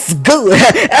 It's good.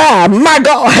 My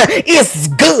God. It's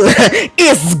good.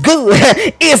 It's good.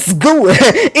 It's good.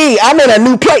 I'm in a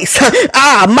new place.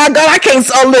 My God. I can't.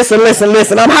 Oh,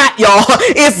 listen. I'm hot, y'all.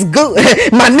 It's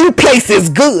good. My new place is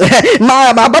good.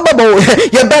 My boy.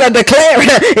 You better declare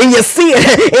it, and you see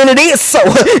it, and it is so.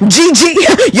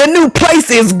 GG. Your new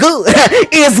place is good.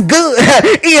 It's good.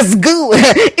 It's good.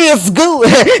 It's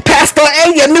good. Pastor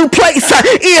A, your new place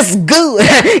is good.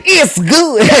 It's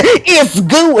good. It's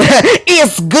good.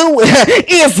 It's good.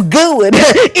 It's good.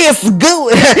 It's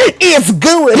good. It's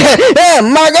good.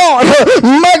 My God.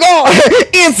 My God.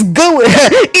 It's good.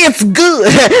 It's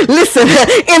good. Listen,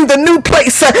 in the new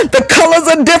place, the colors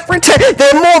are different.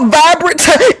 They're more vibrant.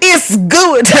 It's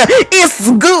good. It's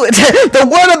good. The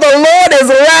word of the Lord is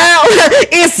loud.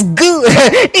 It's good.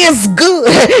 It's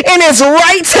good. And it's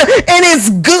right. And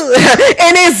it's good.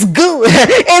 And it's good.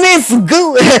 And it's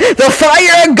good. The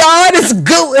fire of God is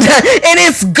good, and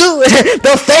it's good.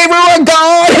 The favor of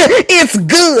God, it's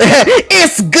good.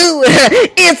 It's good.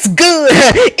 It's good.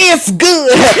 It's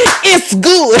good. It's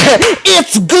good.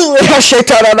 It's good.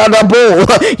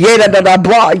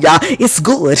 It's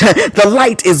good. The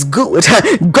light is good.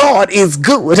 God is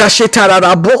good.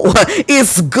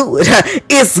 It's good.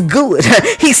 It's good.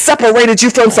 He separated you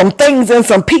from some things and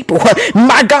some people,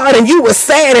 my God, and you were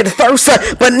sad at first,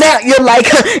 but now you're like,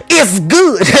 it's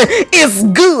good. It's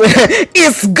good.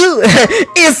 It's good.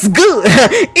 It's good.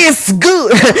 It's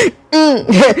good.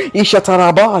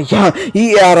 Ishatarabaya,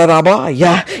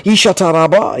 Yararabaya,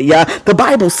 Ishatarabaya. The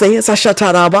Bible says,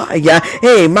 Ashatarabaya.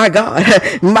 Hey, my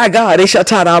God,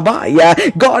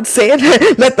 Ishatarabaya. God said,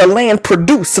 let the land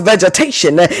produce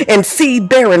vegetation and seed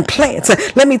bearing plants.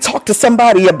 Let me talk to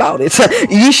somebody about it.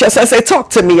 Isha say, talk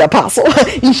to me, apostle.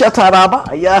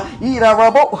 Ishatarabaya,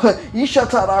 Irarabo,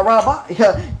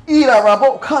 Ishatarabaya,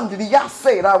 Irarabo,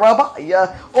 Kandiyase,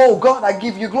 Rabaya. Oh God, I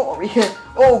give you glory.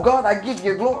 Oh God, I give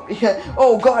you glory.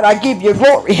 Oh God, I give you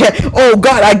glory. Oh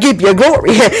God, I give you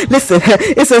glory. Listen,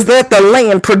 it says let the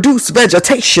land produce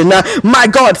vegetation. My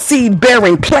God, seed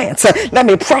bearing plants. Let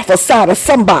me prophesy to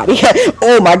somebody.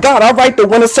 Oh my God, all right, the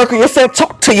winner circle. You said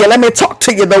talk to you. Let me talk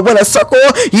to you, the winner circle.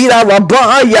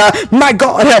 My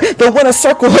God, the winner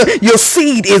circle, your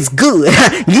seed is good.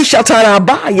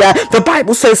 The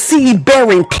Bible says seed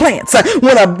bearing plants.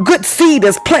 When a good seed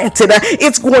is planted,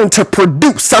 it's going to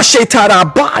produce.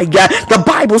 The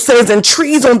Bible says, and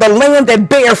trees on the land that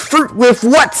bear fruit with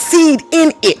what seed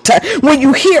in it. When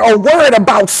you hear a word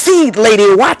about seed,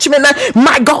 lady watchman,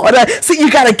 my God, see, you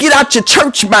got to get out your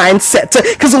church mindset,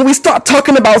 because when we start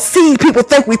talking about seed, people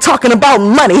think we're talking about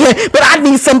money. But I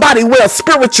need somebody with a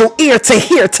spiritual ear to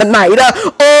hear tonight.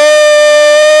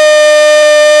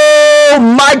 Oh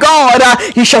my God,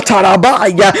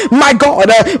 my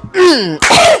God.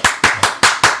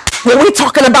 When we're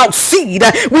talking about seed,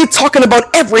 we're talking about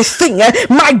everything,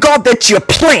 my God, that you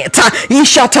plant.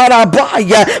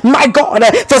 My God,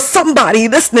 for somebody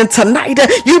listening tonight,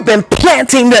 you've been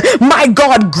planting, my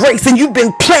God, grace, and you've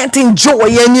been planting joy,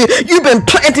 and you've been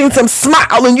planting some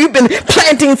smile, and you've been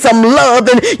planting some love,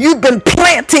 and you've been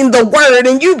planting the word,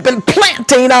 and you've been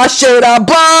planting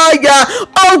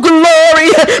oh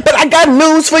glory. But I got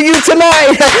news for you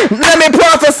tonight. Let me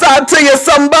prophesy to you,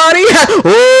 somebody.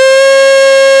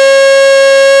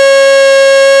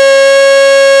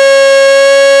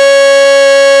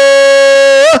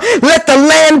 Let the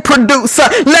land produce.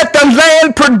 Let the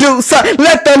land produce.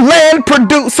 Let the land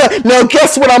produce. Now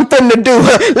guess what I'm finna do?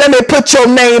 Let me put your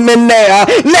name in there.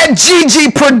 Let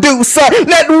Gigi produce.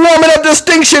 Let Woman of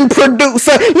Distinction produce.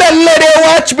 Let Lady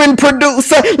Watchman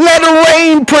produce. Let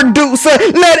Rain produce.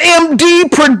 Let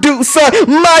MD produce.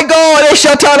 My God,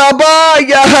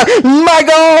 my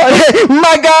God,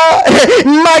 my God,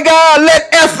 my God.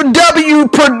 Let FW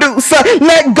produce.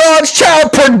 Let God's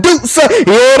Child produce.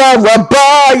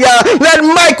 Let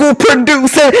Michael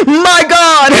produce it. My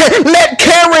God, let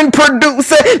Karen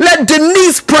produce it. Let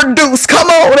Denise produce. Come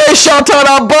on,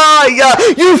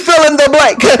 you fill in the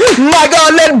blank. My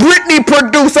God, let Brittany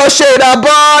produce.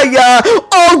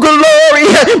 Oh glory,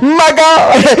 my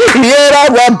God.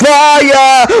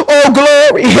 Oh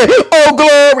glory, oh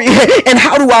glory. And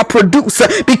how do I produce?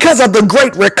 Because of the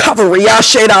great recovery.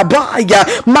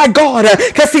 My God,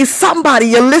 because see, somebody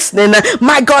you're listening,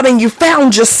 my God, and you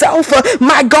found yourself,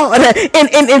 my God,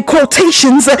 in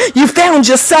quotations, you found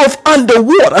yourself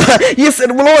underwater. You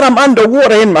said, well, Lord, I'm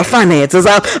underwater in my finances.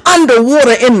 I'm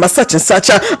underwater in my such and such.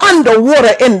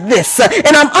 Underwater in this.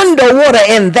 And I'm underwater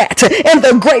in that. And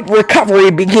the great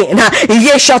recovery began.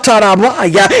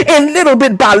 And little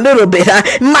bit by little bit,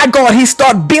 my God, he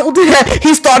start building.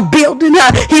 He start building.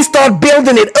 He start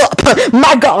building it up.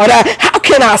 My God, how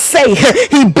can I say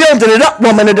he building it up,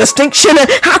 Woman of Distinction?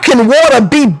 How can water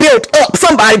be built up?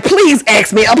 Somebody please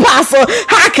ask me, Apostle,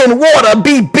 how can water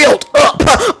be built up?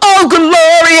 Oh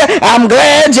glory, I'm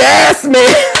glad you asked me.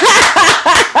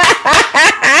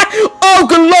 Oh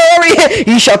glory.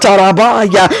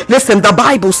 Listen, the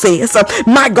Bible says,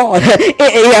 my God,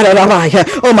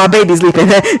 oh my baby's leaping.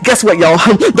 Guess what, y'all?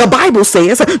 The Bible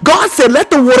says, God said, let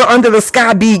the water under the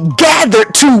sky be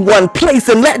gathered to one place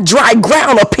and let dry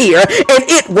ground appear. And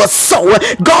it was so.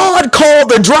 God called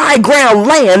the dry ground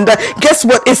land. Guess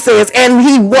what it says? And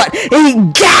he what? And he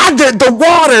gathered the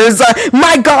waters.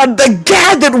 My God, the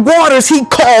gathered waters he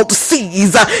called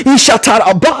seas. So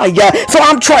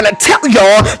I'm trying to tell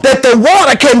y'all that the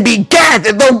water can be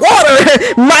gathered. The water,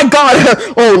 my God,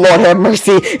 oh Lord have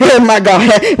mercy. My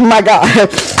God, my God.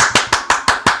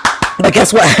 But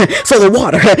guess what? So the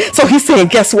water. So he's saying,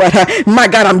 guess what? My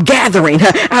God, I'm gathering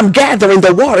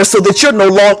the water so that you're no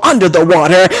longer under the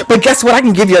water. But guess what? I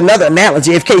can give you another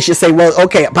analogy in case you say, well,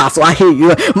 okay, Apostle, I hear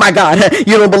you. My God,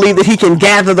 you don't believe that he can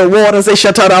gather the waters?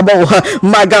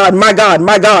 My God, my God,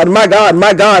 my God, my God,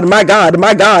 my God, my God,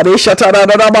 my God.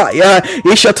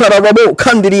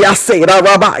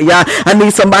 I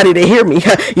need somebody to hear me.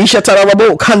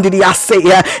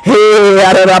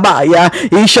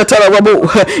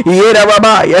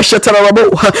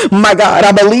 My God,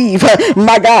 I believe.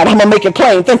 My God, I'm going to make it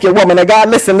plain. Thank you, woman of God.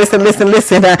 Listen.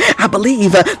 I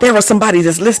believe there is somebody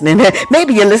that's listening.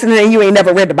 Maybe you're listening and you ain't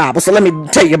never read the Bible, so let me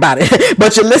tell you about it.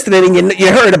 But you're listening and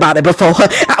you heard about it before.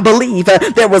 I believe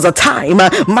there was a time,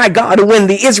 my God, when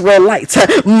the Israelites,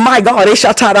 my God,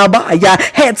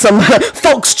 had some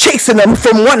folks chasing them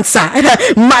from one side,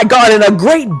 my God, in a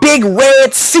great big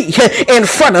red sea in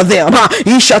front of them.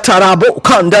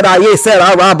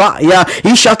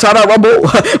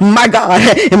 My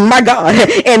God,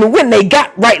 and when they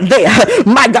got right there,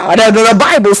 my God, the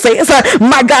Bible says,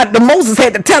 my God, Moses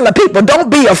had to tell the people, don't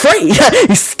be afraid,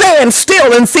 stand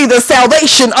still and see the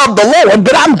salvation of the Lord.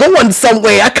 But I'm going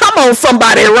somewhere. Come on,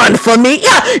 somebody, run for me.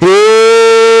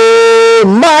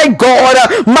 My God,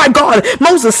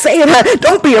 Moses said,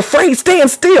 don't be afraid, stand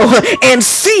still and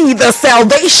see the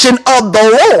salvation of the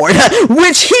Lord,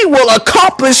 which he will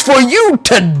accomplish for you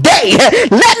today.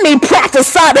 Let me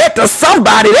prophesy that to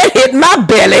somebody that hit my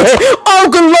belly. Oh,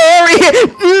 glory.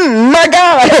 My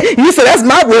God. You said, that's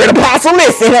my word, apostle.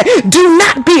 Listen, do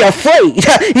not be afraid.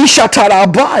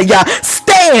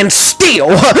 Stand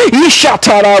still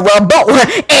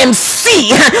and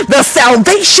see the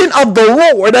salvation of the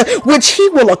Lord, which he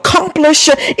will accomplish,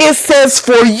 it says,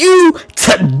 for you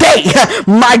today.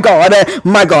 My God,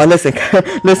 listen,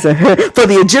 for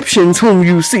the Egyptians whom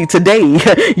you see today,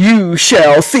 you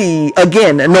shall see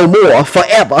again no more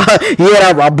forever.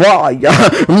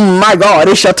 My God,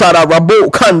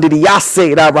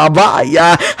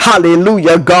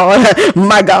 hallelujah, God.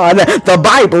 My God, the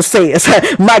Bible says,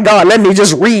 my God, let me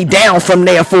just read down from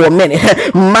there for a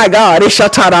minute. My God,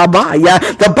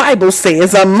 the Bible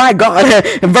says, my God,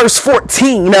 verse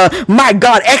 14, my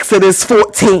God, Exodus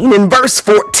 14 and verse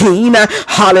 14,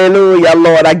 hallelujah,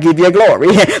 Lord, I give you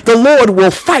glory. The Lord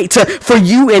will fight for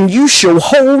you and you shall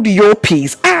hold your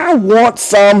peace. I want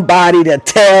somebody to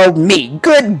tell me,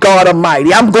 good God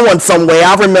Almighty, I'm going somewhere.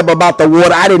 I remember about the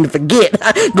water. I didn't forget.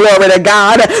 Glory to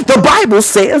God. The Bible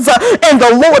says, and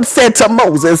the Lord said to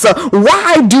Moses,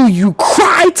 why do you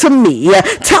cry to me?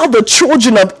 Tell the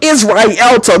children of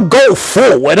Israel to go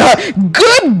forward.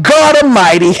 Good God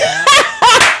Almighty.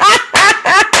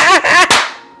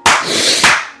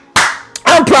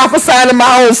 I'm prophesying to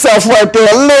my own self right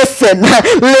there. Listen,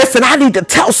 I need to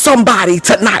tell somebody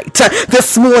tonight,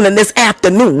 this morning, this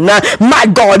afternoon, my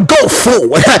God, go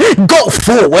forward, go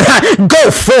forward,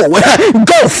 go forward,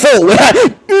 go forward,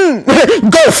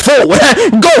 go forward,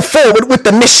 go forward with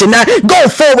the mission, go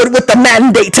forward with the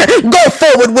mandate, go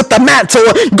forward with the mantle,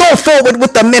 go forward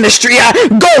with the ministry,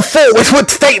 go forward with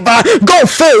favor, go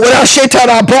forward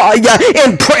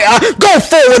in prayer, go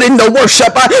forward in the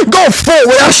worship, go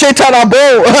forward.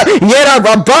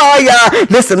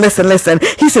 Listen.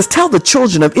 He says, tell the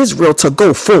children of Israel to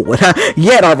go forward.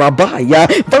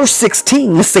 Verse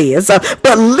 16 says,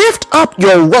 but lift up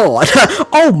your rod,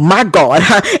 oh my God,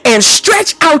 and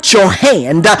stretch out your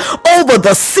hand over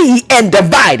the sea and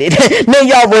divide it. Now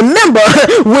y'all remember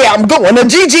where I'm going. The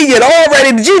Gigi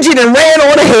done ran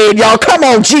on ahead, y'all. Come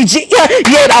on, Gigi.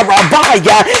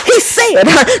 He said,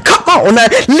 come on,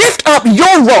 lift up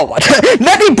your rod.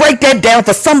 Let me break that down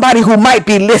for somebody who might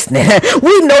be listening.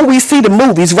 We know we see the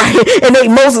movies, right? And they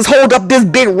Moses hold up this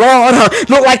big rod,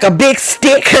 look like a big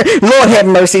stick. Lord have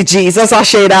mercy, Jesus.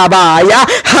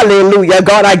 Hallelujah.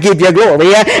 God, I give you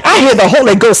glory. I hear the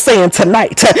Holy Ghost saying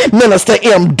tonight, Minister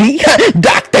MD,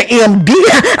 Dr. MD,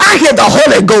 I hear the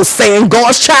Holy Ghost saying,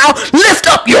 God's child, lift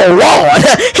up your rod.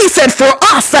 He said, for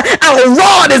us, our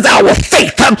rod is our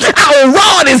faith. Our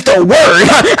rod is the word.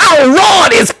 Our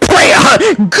rod is prayer.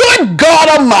 Good God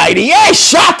Almighty.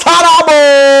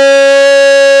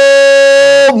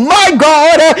 My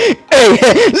God,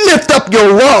 lift up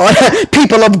your rod,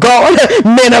 people of God,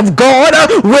 men of God,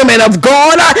 women of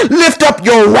God, lift up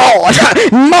your rod.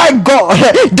 My God,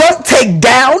 don't take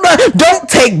down, don't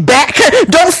take back,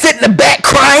 don't sit in the back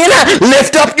crying.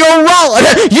 Lift up your rod.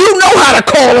 You know how to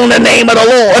call on the name of the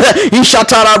Lord.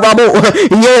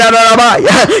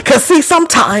 Because see,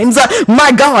 sometimes,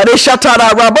 my God,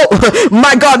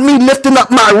 my God, me lifting up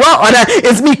my rod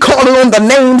is me calling on the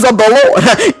names of the Lord.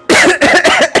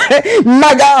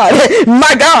 My God,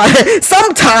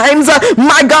 sometimes,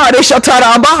 my God, it's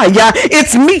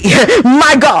me,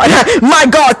 my God,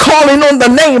 calling on the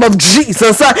name of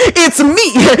Jesus. It's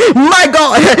me, my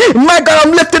God,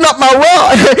 I'm lifting up my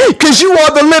rod, because you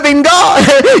are the living God.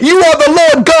 You are the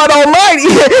Lord God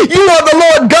Almighty. You are the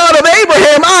Lord God of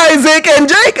Abraham, Isaac, and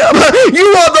Jacob.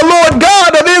 You are the Lord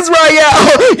God of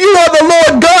Israel. You are the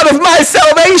Lord God of my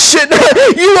salvation.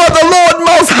 You are the Lord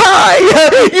Most High.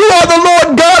 You are the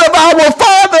Lord God of our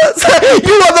fathers.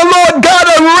 You are the Lord God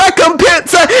of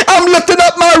recompense. I'm lifting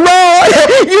up my rod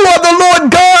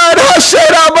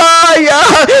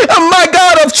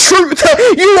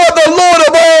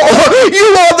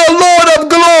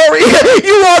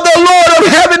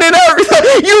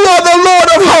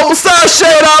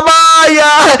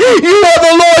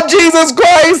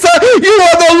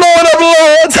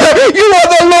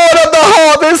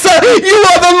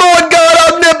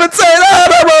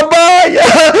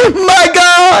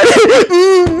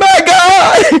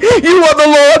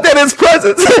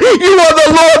presence. You are the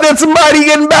Lord that's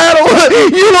mighty in battle.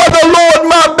 You are the Lord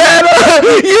my banner.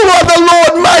 You are the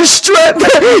Lord my strength.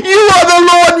 You are the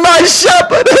Lord my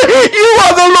shepherd. You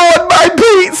are the Lord my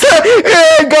peace.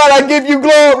 And God, I give you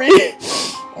glory.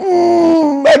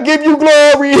 I give you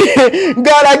glory.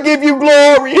 God, I give you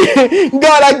glory.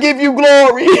 God, I give you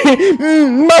glory.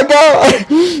 My God.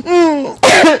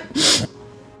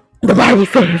 The Bible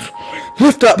says,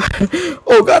 lift up.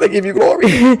 Oh God, I give you glory.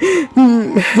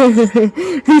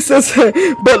 He says,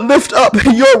 but lift up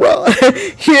your rod.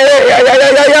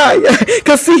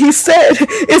 Because see, he said,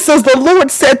 it says, the Lord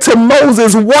said to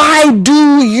Moses, why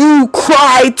do you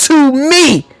cry to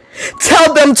me?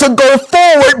 Tell them to go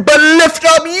forward, but lift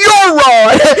up your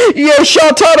rod.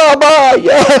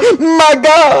 My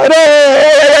God.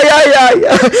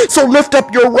 So lift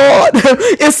up your rod.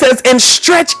 It says, and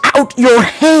stretch out your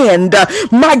hand.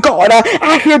 My God,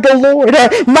 I hear the Lord.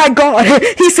 My God,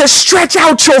 he says, stretch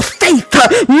out your faith.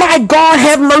 My God,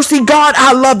 have mercy. God,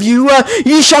 I love you.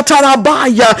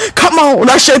 Come on.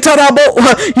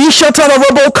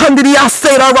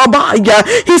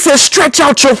 He says, stretch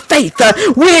out your faith.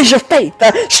 Where's your faith?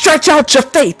 Stretch out your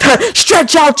faith.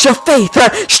 Stretch out your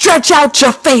faith. Stretch out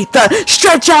your faith.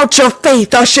 Stretch out your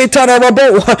faith.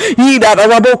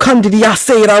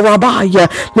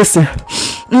 Listen.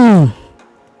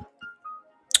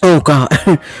 Oh God,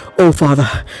 oh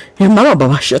Father, he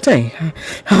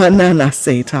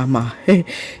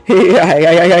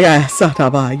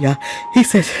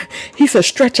said,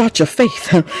 stretch out your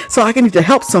faith. So I need to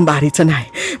help somebody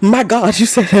tonight. My God, you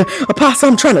said, Apostle,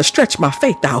 I'm trying to stretch my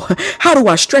faith out. How do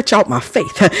I stretch out my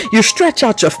faith? You stretch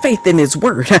out your faith in His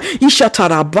Word.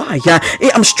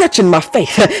 I'm stretching my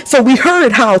faith. So we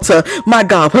heard how to, my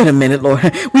God, wait a minute, Lord.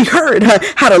 We heard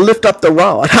how to lift up the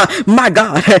rod. My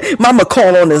God, Mama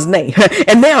call on His name.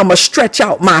 And now I'm going to stretch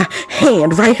out my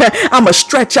hand, right? I'm going to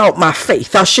stretch out my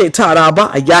faith. I'm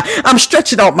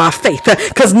stretching out my faith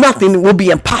because nothing will be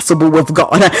impossible with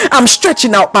God. I'm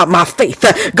stretching out my faith,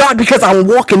 God, because I'm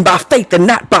walking by faith and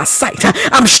not by sight.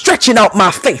 I'm stretching out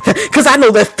my faith because I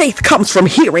know that faith comes from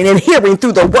hearing and hearing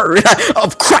through the word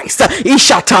of Christ.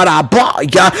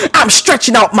 I'm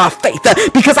stretching out my faith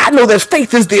because I know that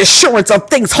faith is the assurance of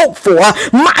things hoped for.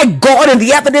 My God, and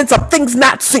the evidence of things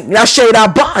not seen.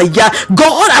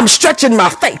 God, I'm stretching my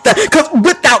faith because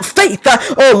without faith,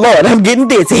 oh Lord, I'm getting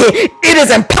dizzy. It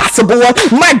is impossible,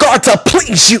 my God, to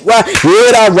please you. For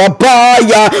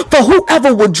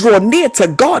whoever would draw near to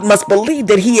God must believe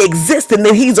that He exists and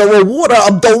that He's a rewarder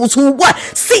of those who what?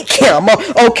 Seek Him.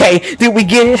 Okay, did we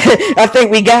get it? I think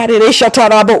we got it.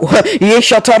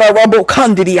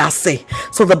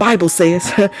 So the Bible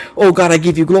says, oh God, I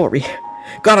give you glory.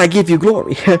 God, I give you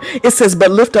glory. It says,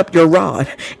 but lift up your rod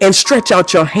and stretch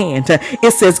out your hand.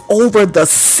 It says, over the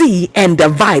sea and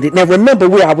divide it. Now, remember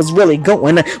where I was really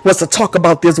going was to talk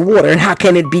about this water and how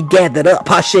can it be gathered up.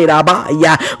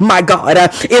 My God,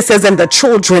 it says, and the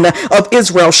children of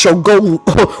Israel shall go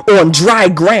on dry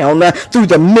ground through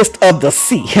the midst of the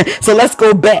sea. So let's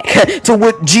go back to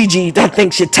what Gigi, I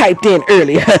think she typed in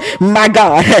earlier. My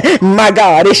God,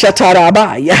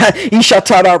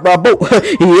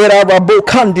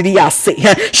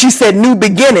 she said, new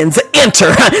beginnings,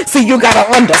 enter. See, you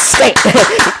gotta understand.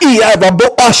 You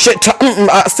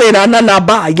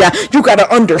gotta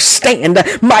understand,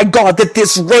 my God, that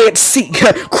this Red Sea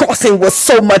crossing was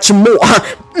so much more.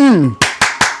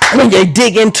 When you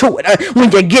dig into it,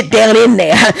 when you get down in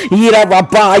there, you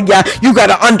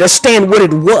gotta understand what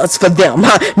it was for them.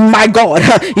 My God,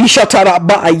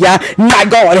 my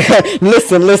God,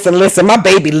 listen, my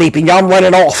baby leaping, y'all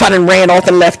running off. I done ran off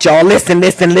and left y'all. Listen.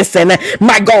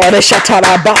 My God,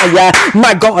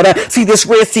 my God, see, this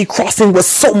Red Sea crossing was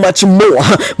so much more.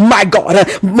 My God,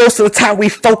 most of the time we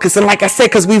focus, and like I said,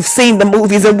 because we've seen the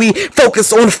movies and we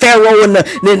focus on Pharaoh and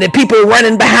the people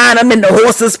running behind him and the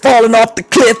horses falling off the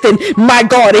cliff. And my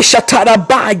God,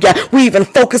 we even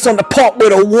focus on the part where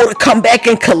the water come back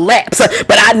and collapse.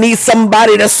 But I need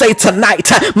somebody to say tonight,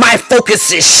 my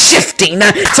focus is shifting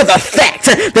to the fact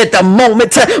that the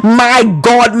moment, my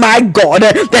God,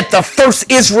 that the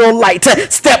first Israelite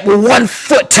stepped one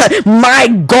foot, my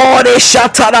God,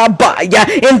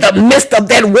 in the midst of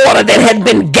that water that had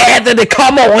been gathered to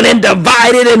come on and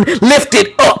divided and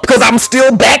lifted up, because I'm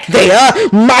still back there.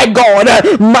 My God,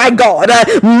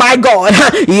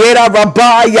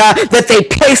 that they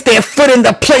place their foot in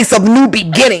the place of new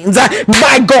beginnings,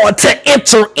 my God, to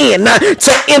enter in,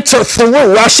 to enter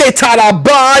through.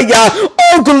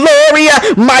 Oh, glory,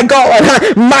 my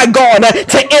God,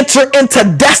 to enter into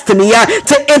destiny,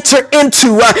 to enter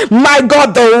into, my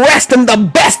God, the rest and the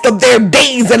best of their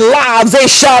days and lives.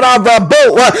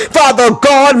 Father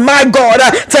God, my God,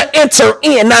 to enter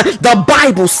in. The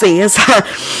Bible says,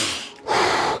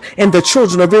 and the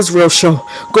children of Israel shall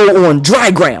go on dry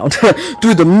ground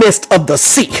through the midst of the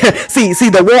sea. See,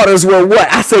 the waters were what?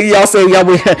 Y'all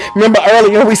remember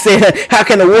earlier we said, how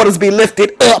can the waters be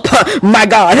lifted up? My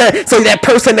God. So that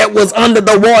person that was under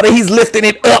the water, he's lifting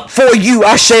it up for you.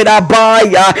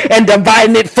 And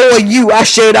dividing it for you.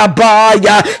 So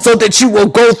that you will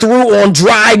go through on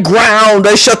dry ground.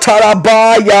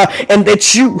 And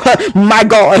that you, my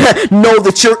God, know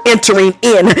that you're entering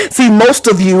in. See, most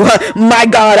of you, my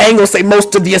God, I ain't gonna say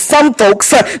most of you, some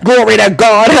folks, glory to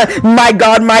God, my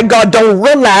God, don't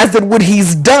realize that what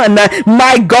he's done,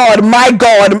 my God,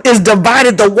 is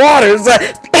divided the waters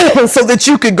so that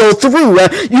you could go through.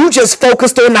 You just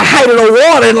focused on the height of the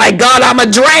water and like, God, I'm a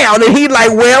drown. And he like,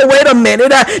 well, wait a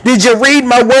minute. Did you read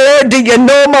my word? Did you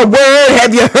know my word?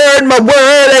 Have you heard my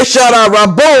word?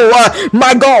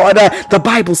 My God, the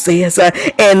Bible says,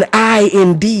 and I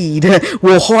indeed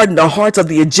will harden the hearts of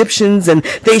the Egyptians, and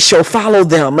they shall follow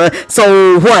them.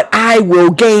 So what? I will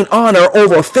gain honor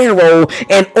over Pharaoh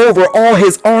and over all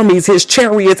his armies, his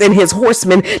chariots, and his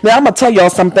horsemen. Now I'm gonna tell y'all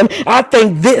something. I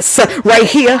think this right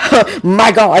here,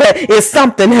 my God, is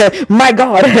something. My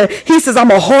God, he says, I'm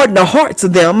gonna harden the hearts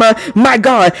of them. My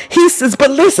God, he says,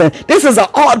 but listen, this is an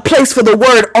odd place for the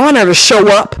word honor to show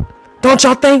up. Don't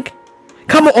y'all think?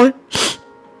 Come on.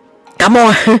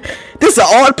 This is an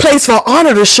odd place for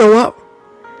honor to show up.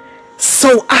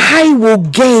 So I will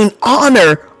gain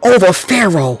honor over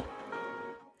Pharaoh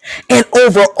and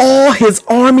over all his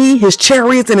army, his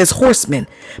chariots, and his horsemen.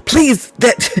 Please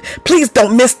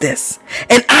don't miss this.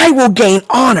 And I will gain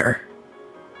honor.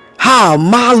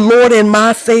 My Lord and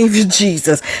my Savior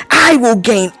Jesus. I will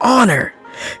gain honor.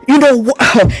 You know,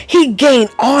 he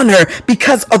gained honor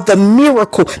because of the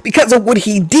miracle, because of what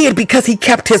he did, because he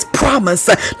kept his promise.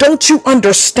 Don't you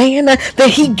understand that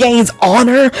he gains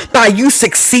honor by you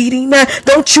succeeding?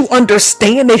 Don't you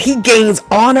understand that he gains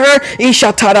honor?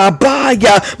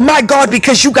 My God,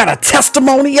 because you got a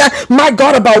testimony, my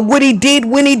God, about what he did,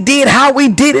 when he did, how he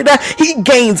did it. He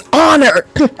gains honor.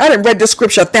 I done read this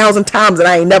scripture 1,000 times and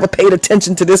I ain't never paid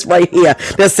attention to this right here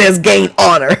that says gain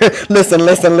honor. Listen.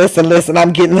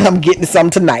 I'm getting some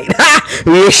tonight.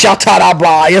 You say,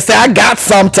 I got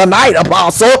some tonight,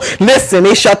 apostle. Listen,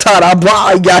 he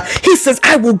says,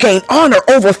 I will gain honor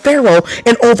over Pharaoh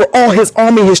and over all his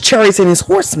army, his chariots, and his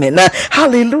horsemen.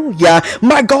 Hallelujah.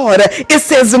 My God, it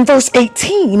says in verse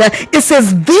 18, it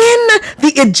says, then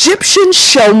the Egyptians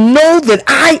shall know that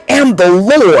I am the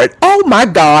Lord. Oh my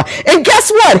God. And guess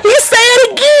what? He said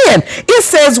it again. It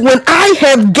says, when I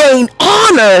have gained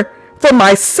honor for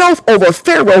myself over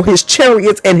Pharaoh, his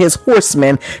chariots, and his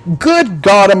horsemen. Good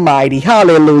God Almighty.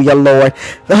 Hallelujah, Lord.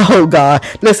 Oh, God.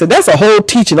 Listen, that's a whole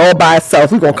teaching all by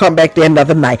itself. We're going to come back there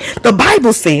another night. The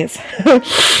Bible says,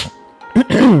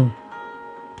 and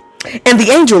the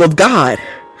angel of God,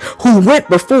 who went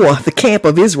before the camp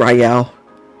of Israel,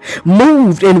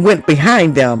 moved and went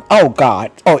behind them. Oh,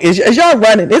 God. Oh, is y'all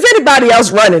running? Is anybody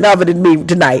else running other than me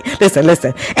tonight?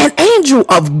 Listen. An angel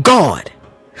of God,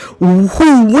 who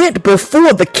went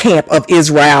before the camp of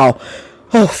Israel.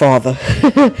 Oh, Father.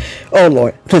 Oh,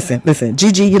 Lord. Listen.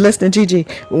 Gigi, you listening? Gigi,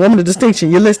 woman of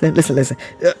distinction, you listening? Listen. Listen.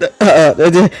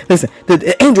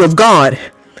 The angel of God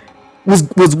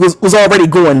was already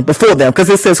going before them, because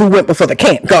it says who went before the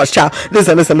camp. God's child.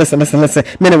 Listen.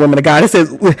 Men and women of God. It says,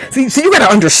 see, you got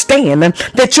to understand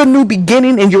that your new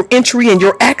beginning and your entry and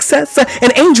your access,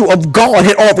 an angel of God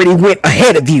had already went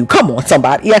ahead of you. Come on,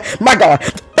 somebody. Yeah, my God.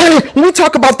 When we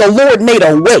talk about the Lord made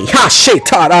a way,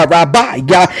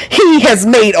 he has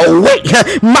made a way,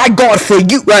 my God, for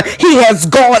you. He has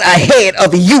gone ahead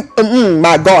of you.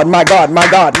 My God.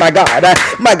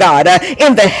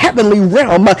 In the heavenly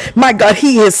realm, my God,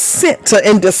 he has sent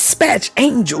and dispatched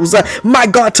angels, my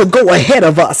God, to go ahead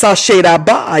of us.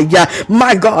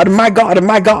 My God.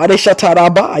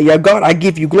 God, I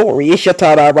give you glory.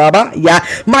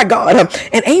 My God,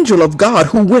 an angel of God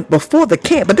who went before the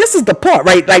camp. But this is the part,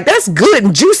 right? Like, that's good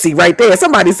and juicy right there.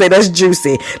 Somebody say that's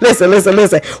juicy. Listen.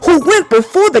 Who went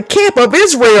before the camp of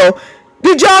Israel.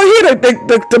 Did y'all hear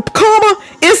the comma?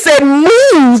 It said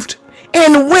moved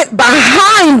and went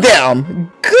behind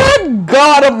them. Good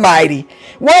God Almighty.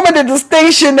 Woman of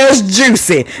distinction, that's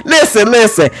juicy. Listen.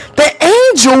 The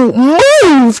angel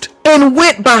moved and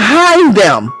went behind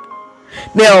them.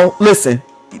 Now, listen,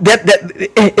 that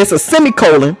it's a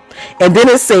semicolon, and then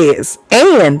it says,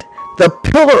 and the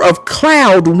pillar of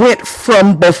cloud went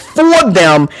from before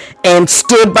them and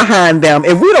stood behind them.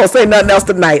 If we don't say nothing else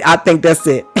tonight, I think that's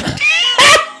it.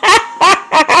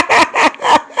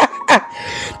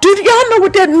 Do y'all know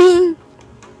what that means?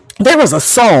 There was a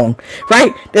song,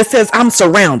 right, that says, I'm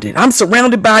surrounded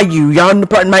by you. Y'all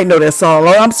might know that song.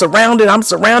 Oh, I'm surrounded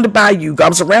by you.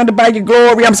 I'm surrounded by your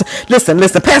glory. Listen,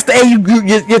 Pastor A,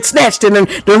 you snatched it and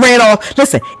then ran off.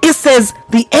 Listen, it says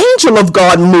the angel of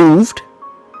God moved,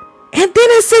 and then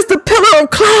it says the pillar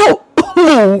of cloud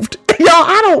moved. Y'all,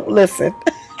 I don't listen.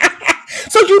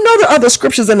 So you know the other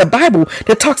scriptures in the Bible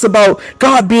that talks about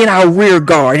God being our rear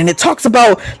guard, and it talks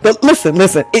about listen.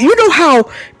 You know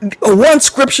how one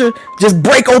scripture just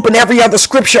break open every other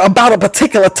scripture about a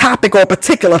particular topic or a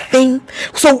particular thing.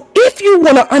 So if you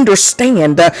want to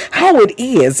understand how it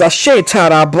is,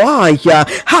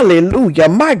 hallelujah,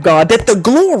 my God, that the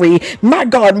glory, my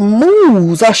God,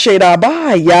 moves,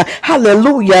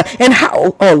 hallelujah, and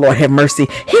how, oh Lord have mercy.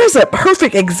 Here's a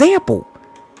perfect example.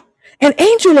 An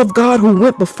angel of God who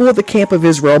went before the camp of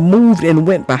Israel moved and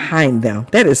went behind them.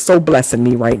 That is so blessing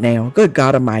me right now. Good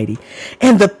God Almighty.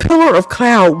 And the pillar of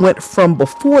cloud went from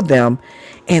before them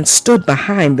and stood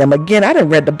behind them. Again, I done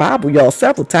read the Bible, y'all,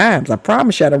 several times. I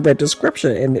promise you I done read the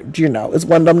scripture. And, it's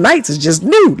one of them nights. It's just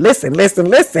new. Listen.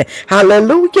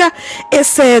 Hallelujah. It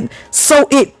said, so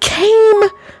it came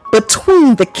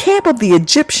between the camp of the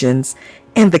Egyptians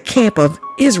and the camp of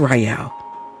Israel.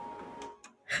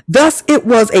 Thus it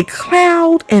was a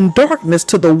cloud and darkness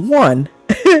to the one,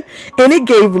 and it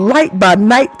gave light by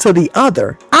night to the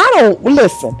other. I don't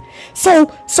listen.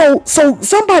 So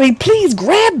somebody please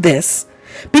grab this,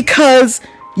 because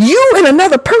you and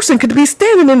another person could be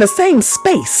standing in the same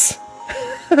space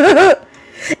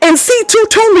and see two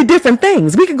totally different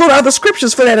things. We could go to other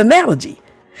scriptures for that analogy.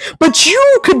 But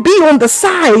you could be on the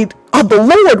side of the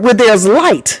Lord where there's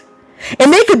light,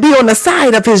 and they could be on the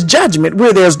side of his judgment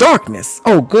where there's darkness.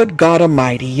 Oh, good God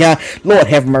Almighty. Lord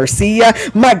have mercy.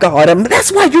 My God.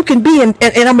 That's why you can be in,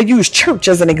 and I'm going to use church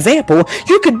as an example.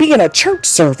 You could be in a church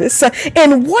service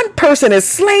and one person is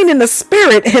slain in the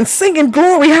spirit and singing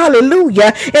glory,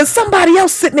 hallelujah, and somebody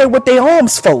else sitting there with their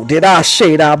arms folded.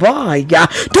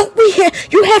 Don't we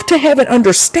you have to have an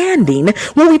understanding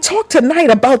when we talk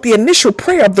tonight about the initial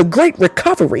prayer of the great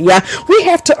recovery. We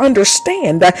have to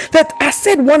understand that I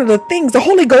said one of the things, the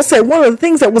Holy Ghost said one of the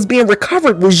things that was being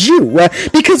recovered was you,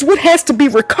 because what has to be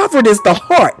recovered is the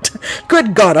heart.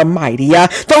 Good God Almighty.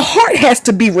 The heart has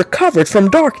to be recovered from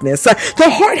darkness. The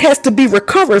heart has to be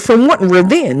recovered from wanting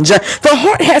revenge. The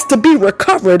heart has to be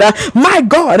recovered, my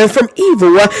God, and from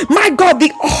evil. My God,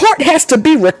 the heart has to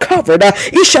be recovered.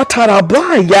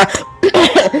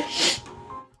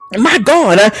 My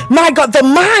God, the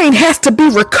mind has to be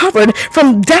recovered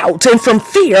from doubt and from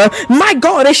fear. My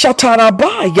God, it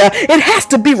has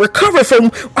to be recovered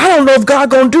from, I don't know if God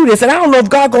gonna do this, and I don't know if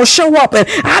God gonna show up, and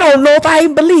I don't know if I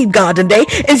even believe God today.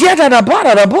 And yet,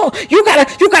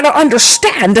 you gotta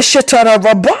understand the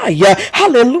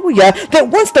hallelujah, that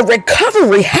once the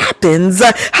recovery happens,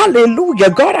 hallelujah,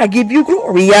 God, I give you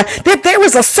glory, that there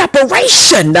is a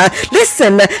separation.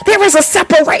 Listen, there is a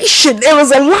separation. There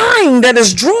is a line that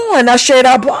is drawn.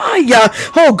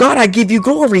 Oh God, I give you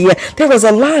glory. There is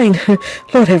a line.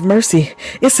 Lord have mercy.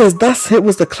 It says, thus it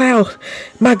was the cloud.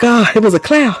 My God, it was a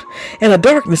cloud and a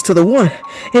darkness to the one,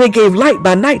 and it gave light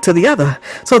by night to the other,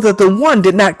 so that the one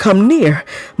did not come near,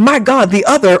 my God, the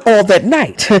other all that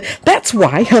night. That's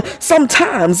why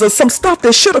sometimes some stuff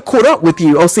that should have caught up with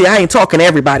you. Oh, see, I ain't talking to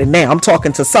everybody now. I'm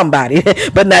talking to somebody,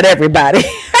 but not everybody.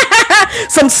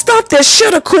 Some stuff that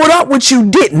should have caught up with you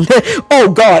didn't. Oh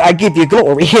God, I give you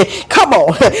glory. Come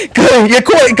on, you're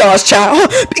caught, God's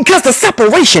child, because the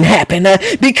separation happened.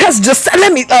 Because just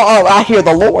let me. I hear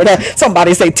the Lord.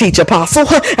 Somebody say, teach apostle.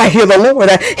 I hear the Lord.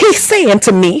 He's saying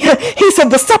to me. He said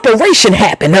the separation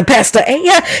happened, Pastor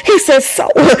A. He says so.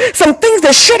 Some things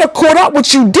that should have caught up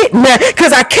with you didn't,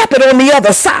 because I kept it on the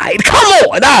other side. Come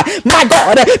on, my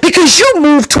God, because you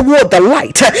moved toward the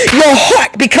light. Your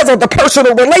heart, because of the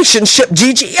personal relationship,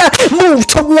 Gigi, moved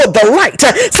toward the light.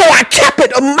 So I kept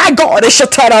it, my God,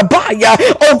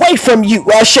 away from you.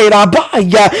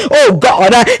 Oh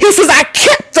God, he says, I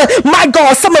kept, my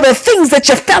God, some of the things that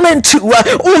you fell into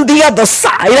on the other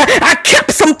side. I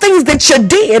kept some things that you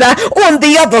did on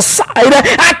the other side.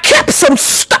 I kept some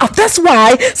stuff. That's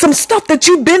why some stuff that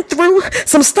you've been through,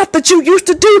 some stuff that you used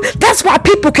to do, that's why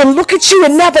people can look at you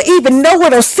and never even know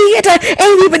it or see it,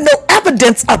 ain't even no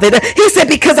evidence of it. He said,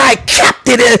 because I kept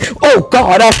it Oh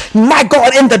God, my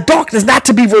God, in the darkness, not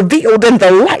to be revealed in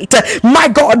the light. My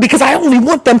God, because I only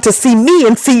want them to see me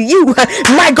and see you.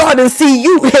 My God, and see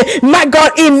you. My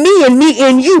God, in me and me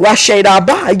in you.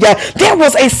 There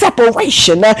was a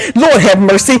separation. Lord have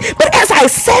mercy. But as I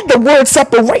said the word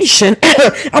separation,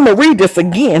 I'm going to read this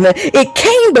again. It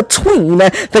came between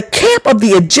the camp of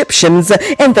the Egyptians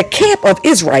and the camp of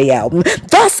Israel.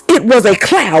 Thus it was a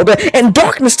cloud and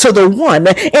darkness to the one,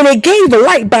 and it gave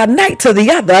light by night to the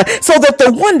other, so that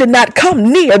the one did not come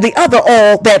near the other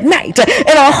all that night.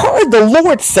 And I heard the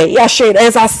Lord say,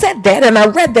 as I said that and I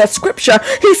read that scripture,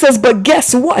 he says, but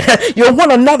guess what? You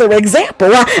want another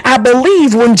example? I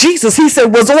believe when Jesus, he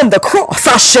said, was on the cross,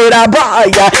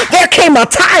 there came a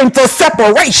time for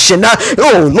separation.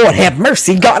 Oh, Lord have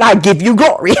mercy. God, I give you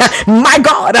glory. My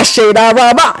God,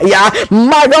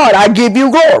 my God, I give you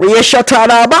glory.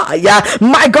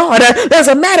 My God, as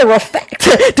a matter of fact,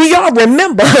 do y'all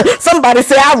remember? Somebody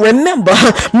say, I remember.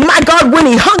 My God, when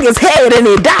he hung his head and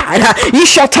he died.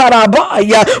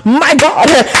 My God,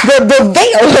 the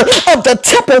veil of the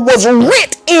temple was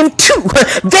rent in two.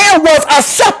 There was a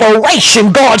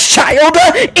separation, God's child.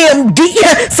 MD.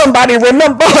 Somebody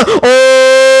remember?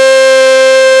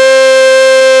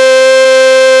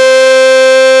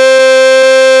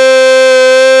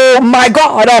 My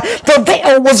God, the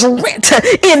veil was rent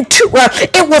in two.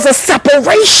 It was a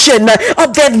separation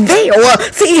of that veil.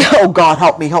 See, oh God,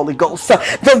 help me, Holy Ghost.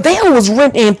 The veil was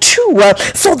rent in two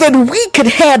so that we could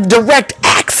have direct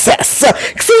access.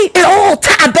 See, it all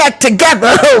tied back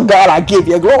together. Oh God, I give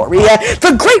you glory.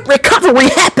 The great recovery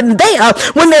happened there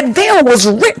when that veil was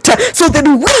rent so that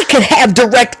we could have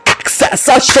direct access.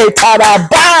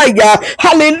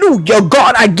 Hallelujah.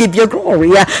 God, I give you glory.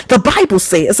 The Bible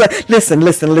says, listen.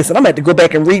 I'm going to go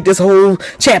back and read this whole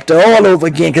chapter all over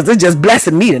again because it's just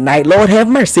blessing me tonight. Lord have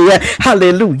mercy.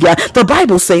 Hallelujah. The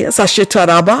Bible says,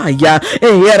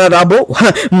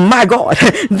 my God.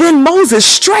 Then Moses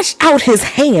stretched out his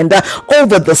hand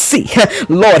over the sea.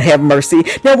 Lord have mercy.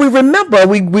 Now we remember,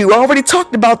 we already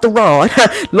talked about the rod.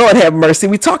 Lord have mercy.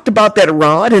 We talked about that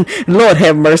rod, and Lord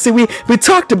have mercy. We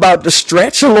talked about the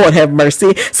stretch. Lord have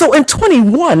mercy. So in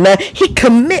 21, he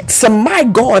commits, my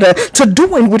God, to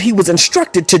doing what he was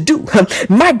instructed to do.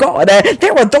 My God,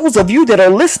 there are those of you that are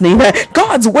listening.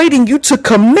 God's waiting you to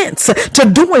commence to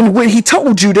doing what he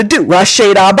told you to do.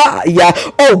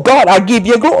 Oh God, I give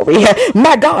you glory.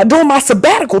 My God, during my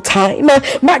sabbatical time,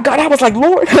 my God, I was like,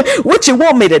 Lord, what you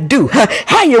want me to do?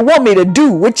 How you want me to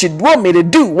do what you want me to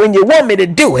do when you want me to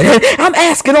do it? I'm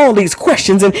asking all these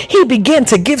questions, and he began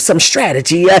to give some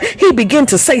strategy. He began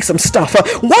to say some stuff.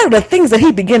 One of the things that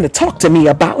he began to talk to me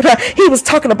about, he was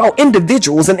talking about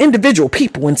individuals and individual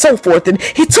people and so forth. And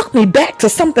he took me back to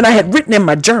something I had written in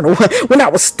my journal when I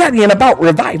was studying about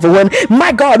revival. And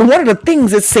my God, one of the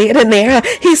things it said in there,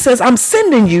 he says, I'm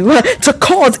sending you to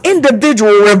cause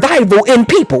individual revival in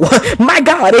people. My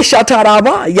God, he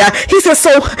says,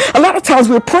 so a lot of times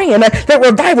we're praying that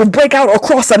revival break out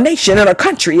across a nation and a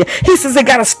country. He says, it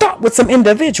got to start with some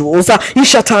individuals. He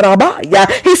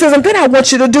says, and then I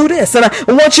want you to do this, and I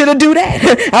want you to do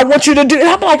that. I want you to do.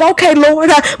 I'm like, okay, Lord,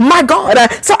 my God.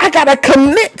 So I gotta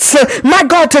commit, my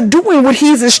God, to doing what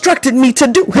He's instructed me to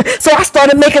do. So I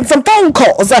started making some phone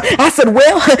calls. I said,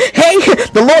 well, hey,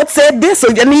 the Lord said this, so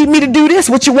you need me to do this.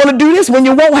 What you want to do this? When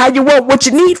you want, how you want, what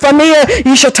you need from me?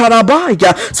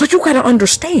 So you gotta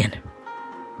understand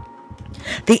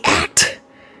the act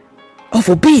of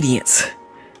obedience.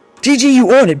 Gigi,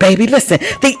 you on it, baby. Listen,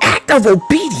 the act of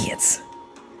obedience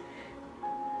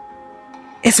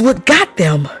is what got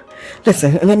them.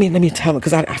 Listen, let me tell them,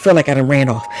 because I feel like I done ran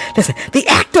off. Listen, the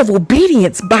act of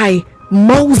obedience by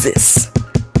Moses.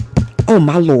 Oh,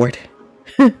 my Lord.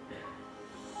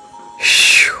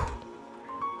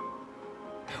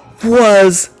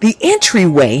 Was the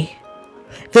entryway,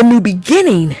 the new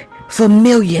beginning for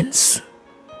millions.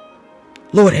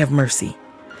 Lord have mercy.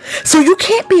 So you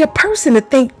can't be a person to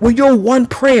think, well, your one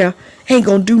prayer ain't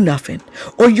gonna do nothing,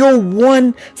 or your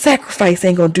one sacrifice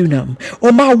ain't gonna do nothing,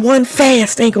 or my one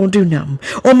fast ain't gonna do nothing,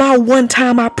 or my one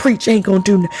time I preach ain't gonna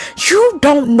do nothing. You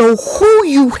don't know who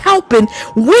you helping,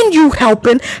 when you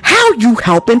helping, how you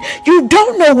helping. You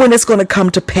don't know when it's gonna come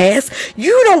to pass.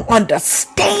 You don't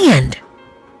understand.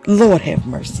 Lord have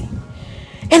mercy.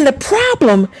 And the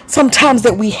problem sometimes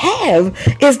that we have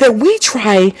is that we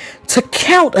try to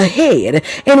count ahead,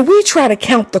 and we try to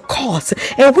count the cost,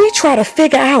 and we try to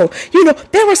figure out,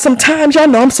 there are some times, y'all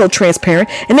know I'm so transparent,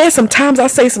 and there's some times I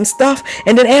say some stuff,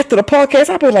 and then after the podcast,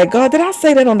 I'll be like, God, did I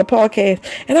say that on the podcast?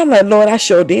 And I'm like, Lord, I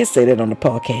sure did say that on the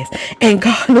podcast. And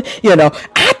God,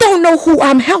 I don't know who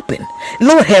I'm helping.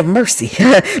 Lord have mercy.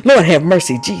 Lord have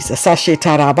mercy, Jesus.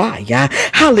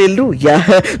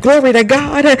 Hallelujah. Glory to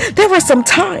God. There are some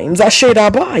times,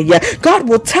 God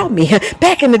will tell me,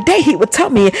 back in the day, he would tell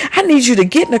me, I need you to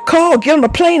get in the car, get on the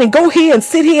plane, and go here and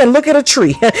sit here and look at a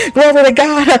tree. Glory to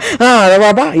God.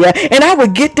 And I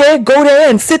would get there, go there,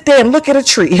 and sit there and look at a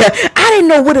tree. I didn't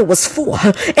know what it was for.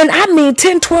 And I mean,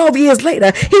 10, 12 years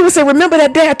later, he would say, remember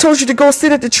that day I told you to go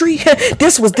sit at the tree?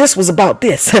 This was about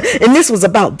this, and this was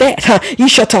about that.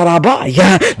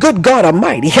 Good God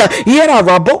Almighty. I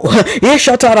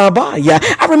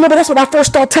remember that's when I first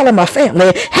started telling my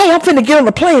family, hey, I'm finna get on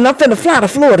the plane, I'm finna fly to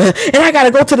Florida, and I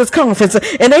gotta go to this conference.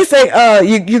 And they say,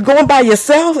 you going by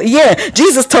yourself? Yeah,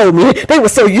 Jesus told me. They were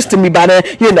so used to me by then.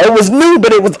 It was new,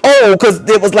 but it was old, because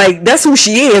it was like, that's who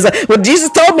she is. Well, Jesus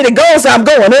told me to go, so I'm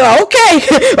going. They're like, okay.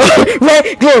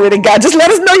 Right? Glory to God. Just let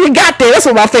us know you got there. That's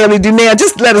what my family do now.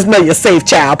 Just let us know you're safe,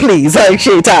 child, please.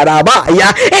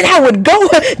 And I would go,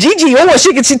 Gigi,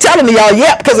 she telling me, y'all,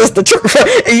 yeah, because it's the truth.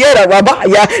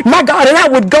 My God, and I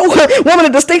would go, woman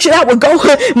of distinction, I would go,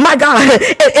 my God,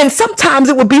 and sometimes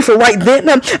it would be for right then,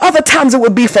 other times it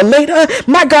would be for later.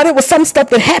 My God, it was some stuff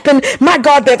that happened, my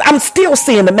God, that I'm still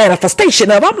seeing the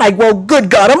manifestation of. I'm like, well, good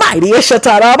God Almighty,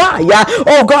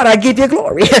 oh God, I give you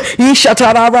glory.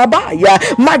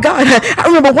 My God, I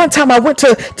remember one time I went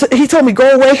to he told me, go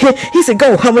away. He said,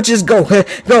 go, how much just go.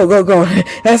 Go.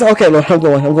 I said, okay, Lord,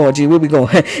 I'm going, G, where we going?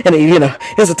 And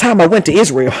there's a time I went to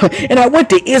Israel, and I went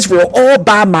to Israel all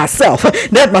by myself.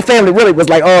 That my family really was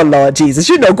like, oh Lord Jesus,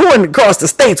 going across the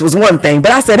states was one thing,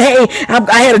 but I said, hey,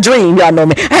 I had a dream, y'all know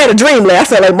me. I had a dream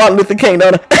last. I said, like Martin Luther King,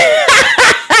 don't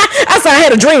I said, I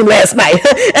had a dream last night,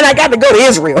 and I got to go to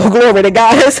Israel. Glory to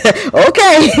God. I said,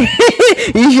 okay.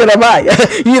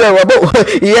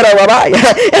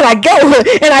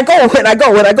 And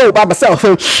I go by myself.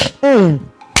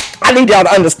 I need y'all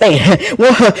to understand.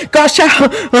 Well, gosh,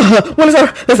 child,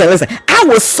 listen. I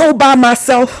was so by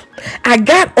myself. I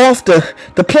got off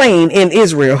the plane in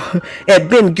Israel at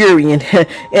Ben Gurion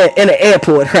in the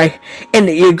airport, right? And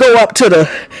you go up to the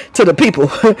people.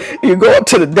 You go up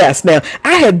to the desk. Now,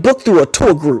 I had booked through a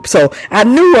tour group, so I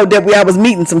knew that I was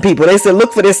meeting some people. They said,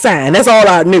 look for this sign. That's all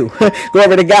I knew.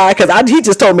 Glory to God, because he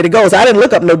just told me to go, so I didn't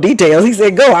look up no details. He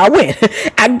said, go. I went.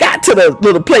 I got to the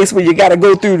little place where you got to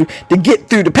go through to get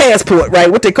through the passport, right?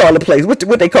 What they call the place?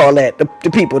 What they call that? The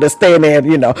people that stand there,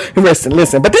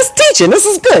 listen. But this teaching, this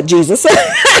is good, Jesus.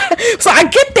 So I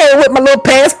get there with my little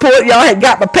passport. Y'all had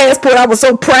got my passport. I was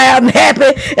so proud and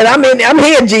happy. And I'm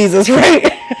here, Jesus,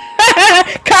 right?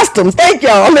 Customs. Thank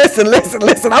y'all. Listen.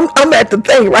 I'm at the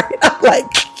thing, right? I'm like,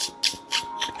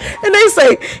 and he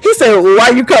said, why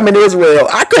you coming to Israel?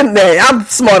 I couldn't, I'm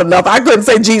smart enough. I couldn't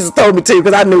say Jesus told me to,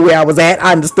 because I knew where I was at.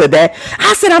 I understood that.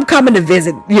 I said, I'm coming to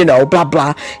visit, blah,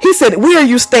 blah. He said, where are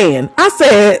you staying? I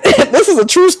said, this is a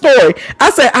true story. I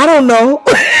said, I don't know.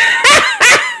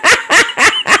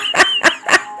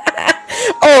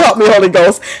 Oh, help me, Holy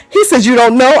Ghost. He says, you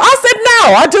don't know? I said,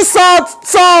 no. I just saw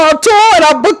a tour, and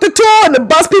I booked the tour, and the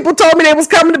bus people told me they was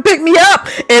coming to pick me up,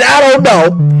 and I don't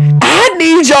know. I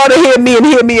need y'all to hear me and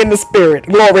hear me in the spirit.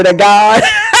 Glory to God.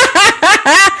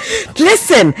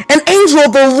 Listen, an angel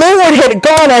of the Lord had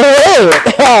gone ahead.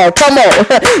 Oh, come on.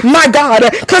 My God.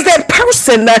 Because that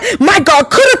person, my God,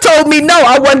 could have told me no,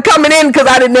 I wasn't coming in because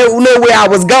I didn't know where I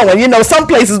was going. Some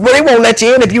places where they won't let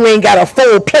you in if you ain't got a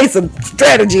full place of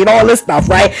strategy and all this stuff,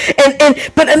 right?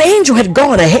 But an angel had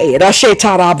gone ahead.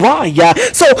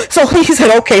 So he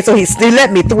said, okay, so he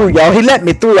let me through, y'all. He let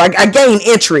me through. I gained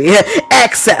entry,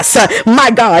 access.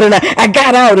 My God. And I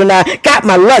got out and I got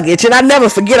my luggage. And I never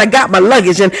forget, I got my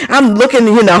luggage, and I'm looking,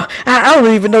 I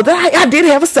don't even know that I did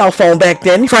have a cell phone back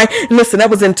then, right? And listen, that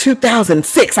was in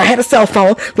 2006. I had a cell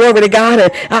phone, glory to God,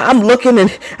 and I'm looking,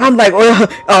 and I'm like,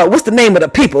 what's the name of the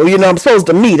people, I'm supposed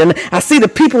to meet? And I see the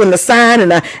people in the sign,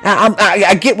 and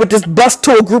I get with this bus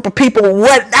tour group of people.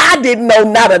 What I didn't know,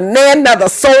 not a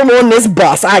soul on this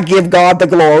bus. I give God the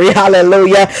glory,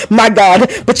 hallelujah, my God.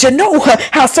 But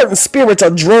how certain spirits are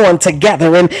drawn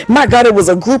together, and my God, it was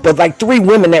a group of like 3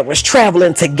 women that was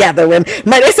traveling together, and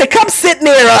they said, come sit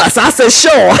near us. I said,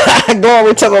 sure.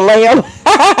 Glory to the Lamb.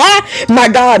 My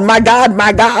God, and I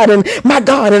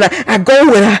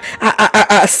go and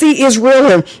I see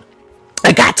Israel, and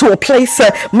I got to a place,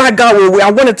 my God, where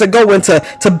I wanted to go into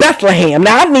Bethlehem.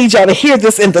 Now I need y'all to hear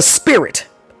this in the spirit.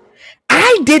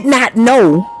 I did not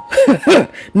know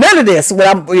None of this. What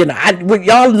I'm,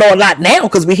 y'all know a lot now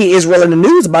because we hear Israel in the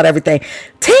news about everything.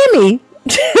 Tammy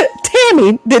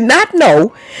did not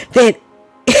know that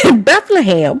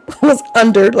Bethlehem was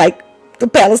under like the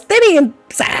Palestinian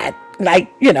side.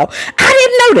 Like, I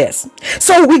didn't know this.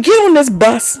 So we get on this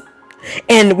bus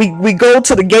and we go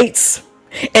to the gates.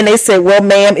 And they said, well,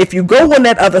 ma'am, if you go on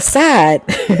that other side,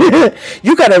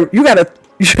 you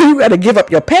gotta give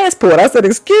up your passport. I said,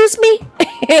 excuse me?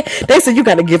 They said, you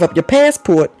gotta give up your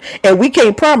passport. And we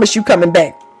can't promise you coming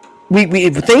back. We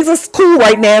things are cool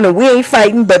right now and we ain't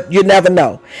fighting, but you never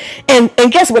know. And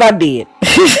guess what I did?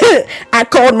 I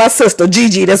called my sister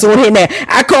Gigi that's on here now.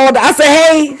 I said,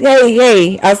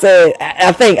 hey. I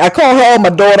said, I called her or my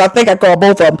daughter. I think I called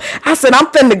both of them. I said, I'm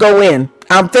finna go in.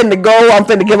 I'm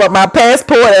finna give up my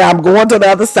passport and I'm going to the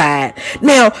other side.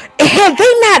 Now, had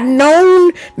they not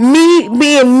known me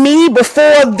being me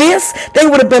before this, they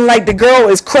would have been like, the girl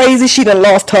is crazy. She done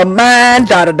lost her mind.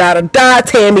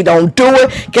 Tammy, don't do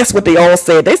it. Guess what they all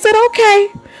said? They said, okay.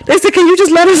 They said, can you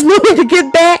just let us know when you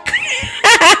get back?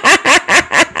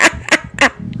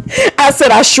 I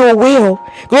said, I sure will.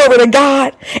 Glory to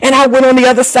God. And I went on the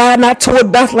other side and I toured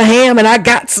Bethlehem and I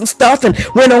got some stuff and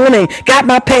went on and got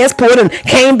my passport and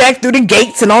came back through the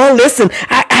gates and all this. And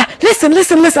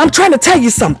listen. I'm trying to tell you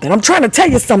something.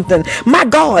 My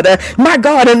God.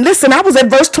 And listen, I was at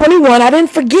verse 21. I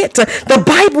didn't forget. The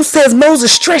Bible says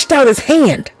Moses stretched out his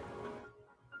hand.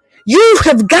 You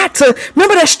have got to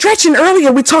remember that stretching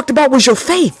earlier we talked about was your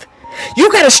faith.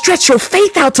 You got to stretch your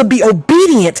faith out to be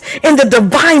obedient in the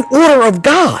divine order of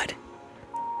God.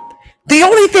 The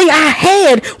only thing I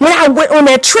had when I went on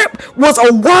that trip was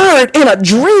a word in a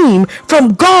dream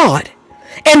from God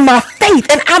and my faith.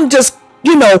 And I'm just,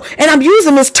 and I'm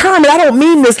using this term and I don't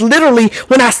mean this literally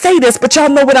when I say this, but y'all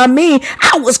know what I mean.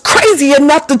 I was crazy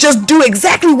enough to just do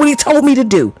exactly what he told me to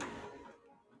do.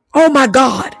 Oh my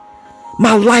God.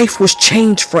 My life was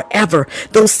changed forever.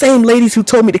 Those same ladies who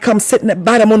told me to come sit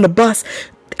by them on the bus,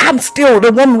 I'm still,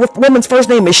 the woman's first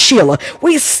name is Sheila.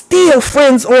 We still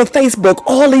friends on Facebook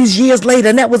all these years later,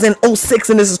 and that was in 06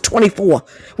 and this is 24.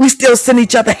 We still send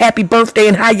each other happy birthday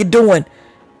and how you doing.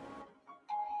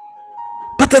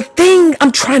 But the thing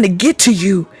I'm trying to get to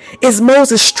you is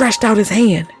Moses stretched out his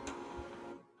hand.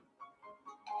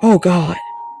 Oh God.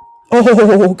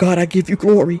 Oh God, I give you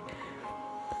glory.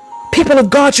 People of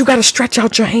God, you got to stretch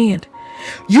out your hand.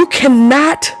 You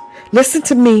cannot, listen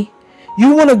to me.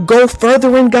 You want to go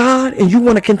further in God and you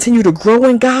want to continue to grow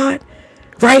in God,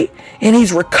 right? And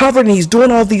he's recovered and he's doing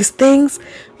all these things.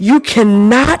 You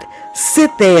cannot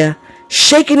sit there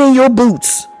shaking in your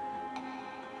boots,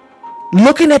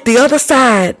 looking at the other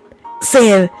side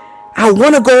saying, I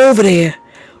want to go over there,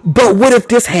 but what if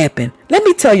this happened? Let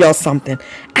me tell y'all something.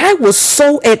 I was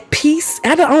so at peace.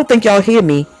 I don't think y'all hear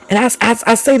me. And I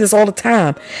say this all the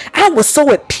time. I was so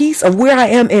at peace of where I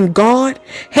am in God.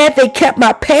 Had they kept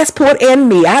my passport and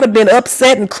me, I'd have been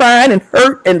upset and crying and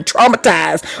hurt and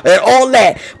traumatized and all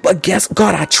that. But guess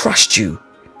God, I trust you.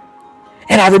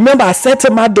 And I remember I said to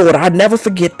my daughter, I'd never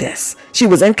forget this. She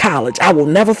was in college. I will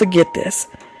never forget this.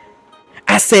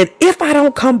 I said, if I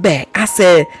don't come back, I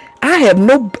said, I have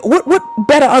what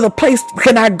better other place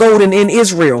can I go than in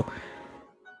Israel?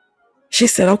 She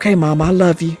said, okay, Mama, I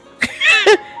love you.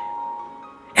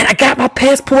 And I got my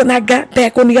passport and I got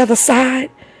back on the other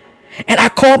side. And I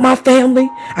called my family.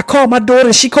 I called my daughter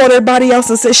and she called everybody else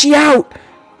and said, she out.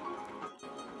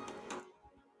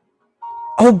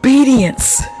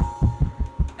 Obedience.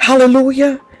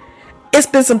 Hallelujah. It's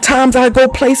been some times I go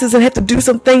places and have to do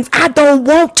some things I don't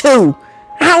want to.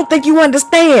 I don't think you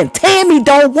understand. Tammy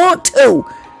don't want to.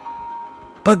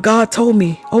 But God told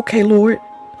me, okay, Lord.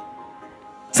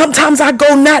 Sometimes I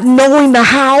go not knowing the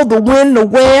how, the when, the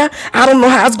where. I don't know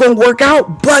how it's going to work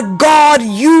out. But God,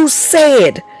 you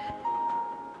said.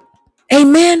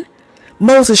 Amen.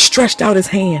 Moses stretched out his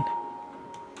hand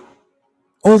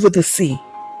over the sea.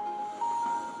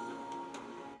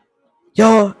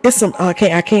 Y'all, it's some, I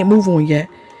can't move on yet.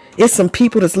 It's some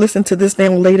people that's listening to this now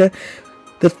later.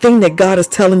 The thing that God is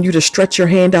telling you to stretch your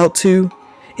hand out to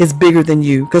is bigger than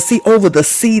you. Because see, over the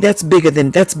sea, that's bigger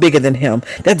than him.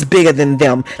 That's bigger than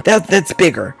them. That's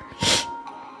bigger.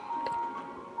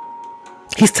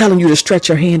 He's telling you to stretch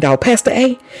your hand out. Pastor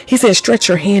A, he said stretch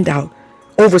your hand out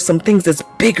over some things that's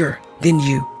bigger than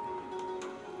you.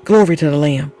 Glory to the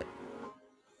Lamb.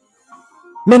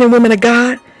 Men and women of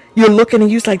God, you're looking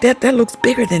and you're like, that looks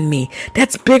bigger than me.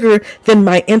 That's bigger than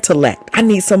my intellect. I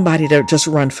need somebody to just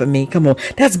run for me. Come on.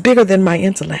 That's bigger than my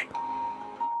intellect.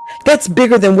 That's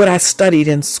bigger than what I studied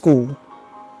in school.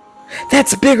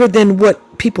 That's bigger than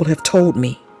what people have told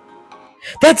me.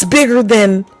 That's bigger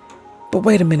than, but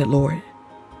wait a minute, Lord.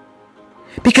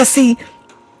 Because see,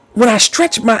 when I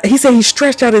he said he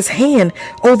stretched out his hand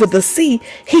over the sea.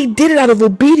 He did it out of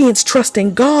obedience,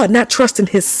 trusting God, not trusting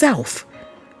himself.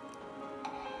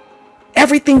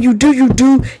 Everything you do,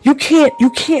 you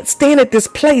can't stand at this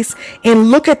place and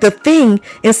look at the thing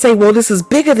and say, well, this is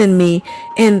bigger than me.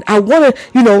 And I want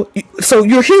to, so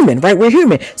you're human, right? We're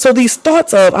human. So these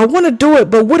thoughts of, I want to do it,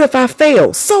 but what if I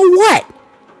fail? So what?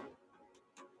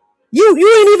 You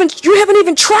haven't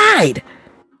even tried.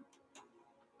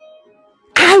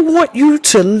 I want you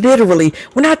to literally,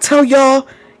 when I tell y'all,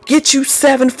 get you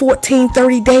 7, 14,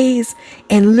 30 days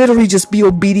and literally just be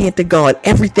obedient to God.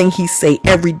 Everything he say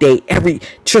every day,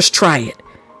 just try it.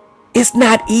 It's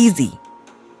not easy.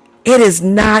 It is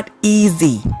not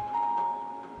easy,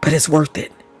 but it's worth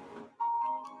it.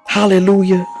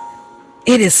 Hallelujah.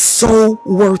 It is so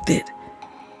worth it.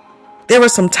 There are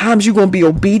some times you're going to be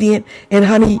obedient and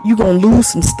honey, you're going to lose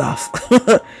some stuff.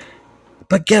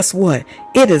 But guess what?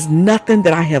 It is nothing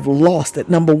that I have lost that,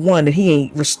 number one, that he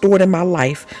ain't restored in my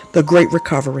life, the great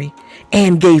recovery,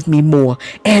 and gave me more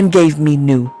and gave me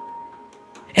new.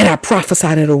 And I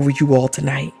prophesied it over you all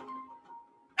tonight.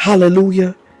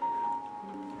 Hallelujah.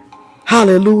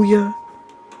 Hallelujah.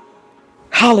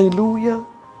 Hallelujah.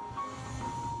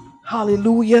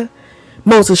 Hallelujah.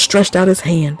 Moses stretched out his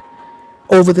hand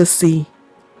over the sea.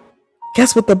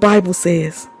 Guess what the Bible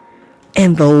says?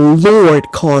 And the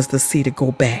Lord caused the sea to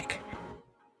go back.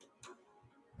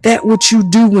 That what you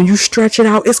do when you stretch it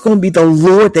out, it's going to be the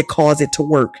Lord that caused it to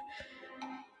work.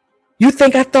 You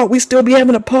think I thought we'd still be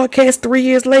having a podcast 3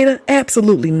 years later?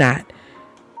 Absolutely not.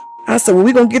 I said, well,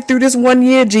 we're going to get through this 1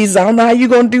 year, Jesus. I don't know how you're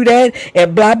going to do that,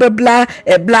 and blah, blah, blah,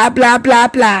 and blah, blah, blah,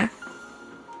 blah.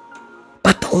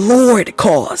 But the Lord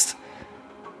caused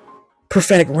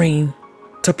prophetic rain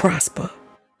to prosper.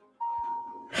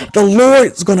 The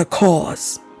Lord's going to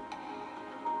cause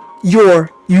you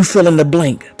fill in the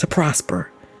blank to prosper.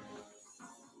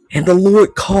 And the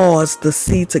Lord caused the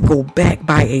sea to go back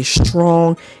by a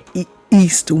strong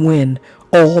east wind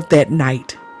all that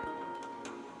night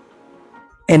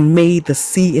and made the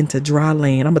sea into dry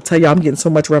land. I'm going to tell you, I'm getting so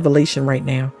much revelation right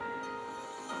now.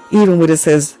 Even when it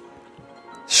says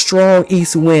strong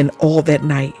east wind all that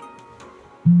night.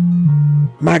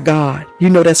 My God,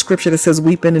 you know that scripture that says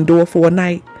weeping endure for a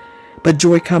night, but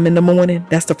joy come in the morning?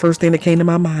 That's the first thing that came to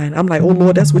my mind. I'm like, oh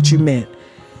Lord, that's what you meant.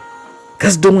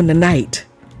 Because during the night,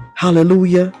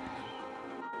 hallelujah.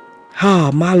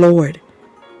 My Lord,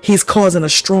 he's causing a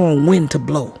strong wind to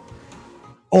blow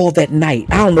all that night.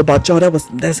 I don't know about y'all.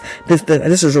 This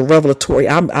is a revelatory.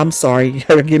 I'm sorry.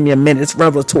 Give me a minute. It's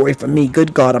revelatory for me.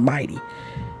 Good God Almighty.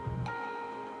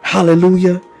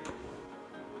 Hallelujah.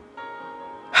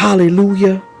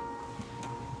 Hallelujah.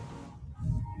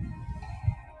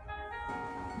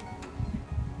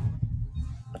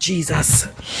 Jesus.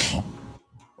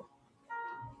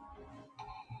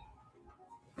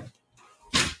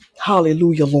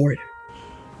 Hallelujah, Lord.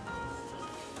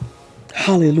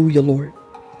 Hallelujah, Lord.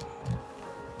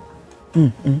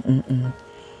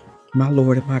 My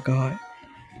Lord and my God.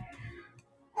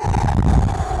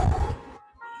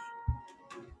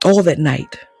 All that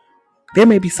night. There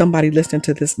may be somebody listening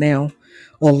to this now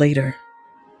or later,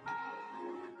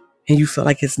 and you feel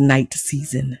like it's night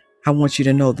season. I want you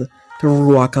to know the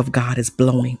Ruach of God is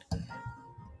blowing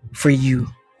for you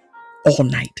all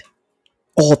night,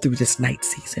 all through this night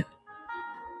season.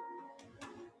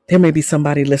 There may be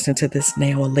somebody listening to this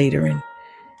now or later, and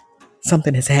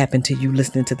something has happened to you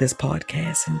listening to this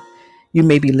podcast, and you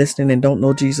may be listening and don't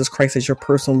know Jesus Christ as your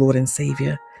personal Lord and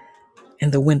Savior,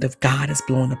 and the wind of God is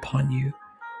blowing upon you,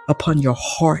 upon your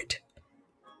heart.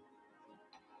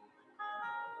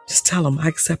 Just tell him, I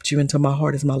accept you into my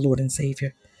heart as my Lord and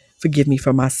Savior. Forgive me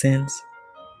for my sins.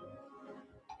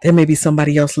 There may be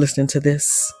somebody else listening to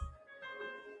this.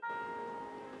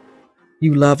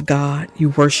 You love God, you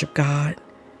worship God,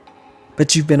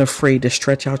 but you've been afraid to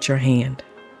stretch out your hand.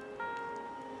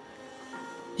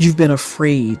 You've been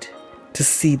afraid to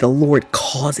see the Lord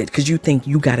cause it because you think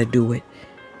you got to do it.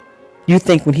 You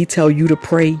think when he tell you to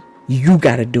pray, you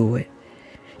got to do it.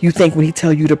 You think when he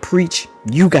tell you to preach,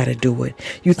 you got to do it.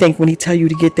 You think when he tell you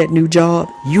to get that new job,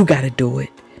 you got to do it.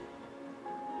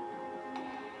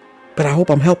 But I hope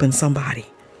I'm helping somebody.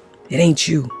 It ain't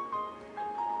you.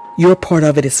 Your part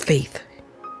of it is faith.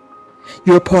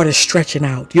 Your part is stretching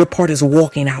out. Your part is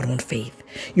walking out on faith.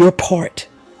 Your part,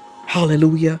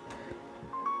 hallelujah.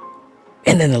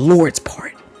 And then the Lord's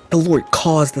part, the Lord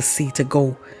caused the sea to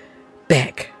go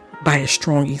back by a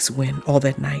strong east wind all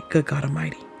that night. Good God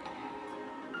Almighty.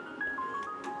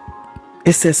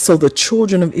 It says, so the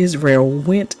children of Israel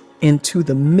went into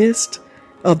the midst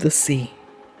of the sea.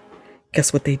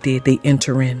 Guess what they did? They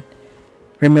enter in.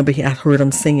 Remember, I heard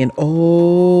him singing,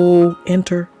 "Oh,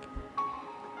 enter."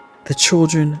 The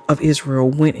children of Israel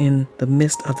went in the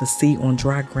midst of the sea on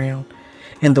dry ground,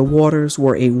 and the waters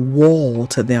were a wall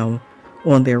to them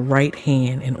on their right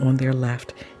hand and on their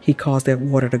left. He caused that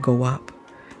water to go up.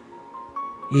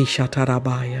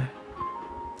 Yeshatarabaya.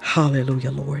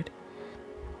 Hallelujah, Lord.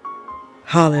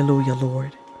 Hallelujah,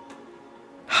 Lord.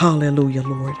 Hallelujah,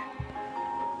 Lord.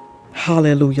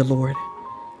 Hallelujah, Lord.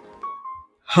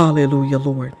 Hallelujah,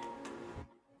 Lord.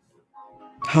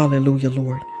 Hallelujah,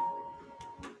 Lord.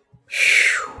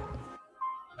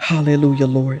 Hallelujah,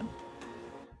 Lord.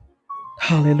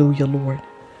 Hallelujah, Lord.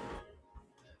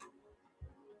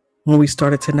 When we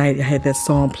started tonight, I had that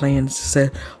song playing. It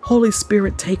said, Holy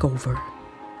Spirit, take over.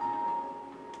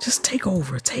 Just take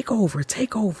over, take over,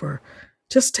 take over.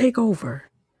 Just take over.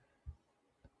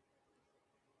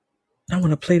 I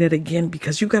want to play that again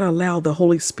because you got to allow the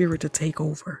Holy Spirit to take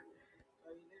over.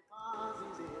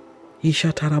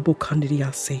 Ishatarabu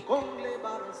kandidiasi.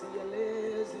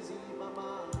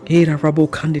 Era rabu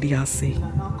kandidiasi.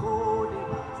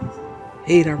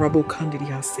 Era rabu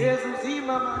kandidiasi.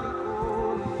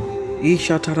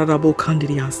 Ishatarabu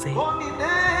kandidiasi.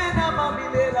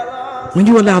 When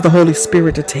you allow the Holy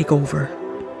Spirit to take over,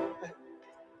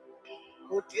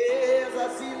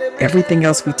 everything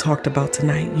else we talked about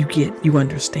tonight, you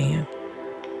understand,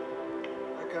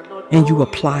 and you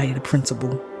apply the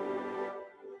principle.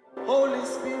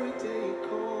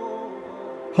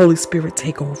 Holy Spirit,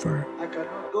 take over.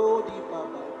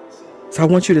 So I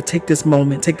want you to take this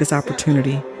moment, take this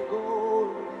opportunity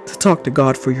to talk to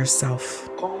God for yourself.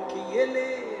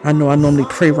 I know I normally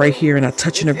pray right here and I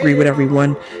touch and agree with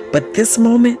everyone, but this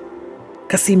moment,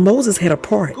 because see, Moses had a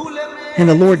part and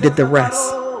the Lord did the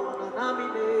rest.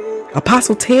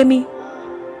 Apostle Tammy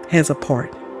has a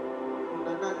part.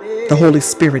 The Holy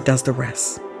Spirit does the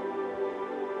rest.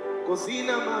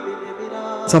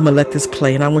 So I'm going to let this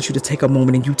play, and I want you to take a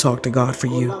moment and you talk to God for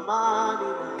you.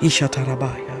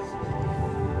 Ishatarabaya.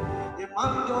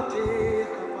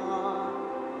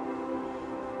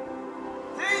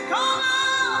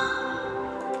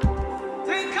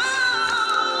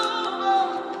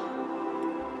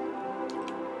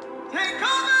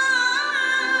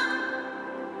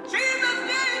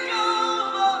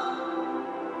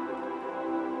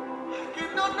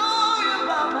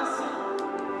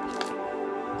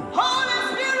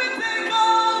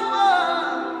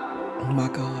 Oh my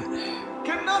God.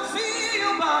 Cannot see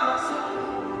you by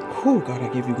myself. Oh God, I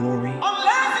give you glory.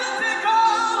 Unless you take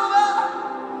over.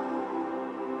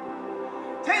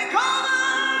 Take over.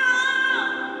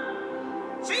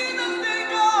 Jesus,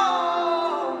 take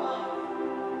over.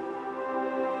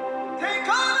 Take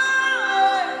over.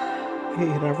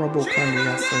 Hey, that rabo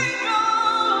kandiasa.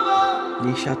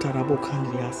 Yeshata rabo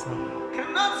kandiasa.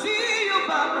 Cannot see you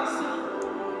by myself.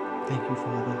 Thank you,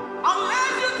 Father.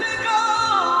 Unless you take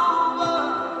over.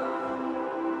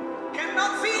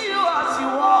 Cannot see you as you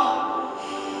are.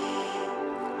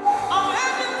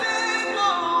 Unless you take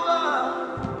over.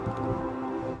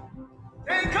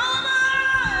 Take over.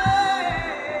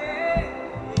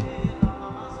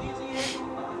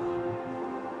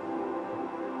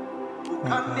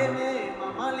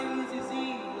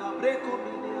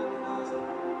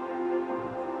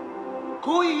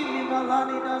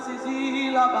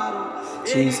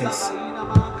 Jesus.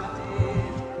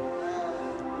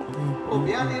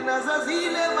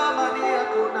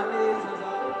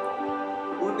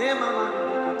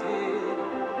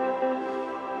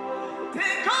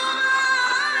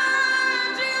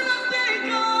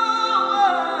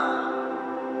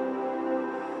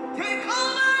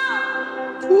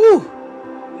 Ooh.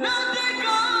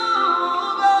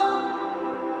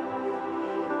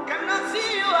 Cannot see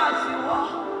you as you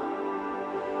are,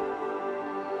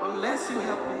 unless you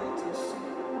help me to see.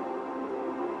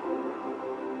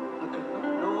 I cannot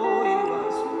know you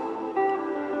as you are,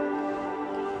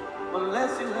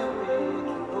 unless you help me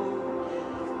to know you.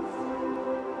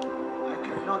 I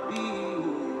cannot be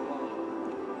who you are,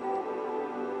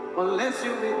 unless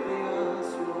you make me as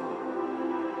you are.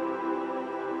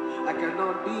 I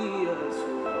cannot be as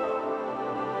you are,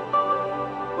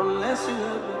 unless you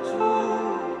help me to.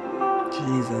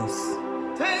 Jesus.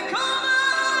 Take over,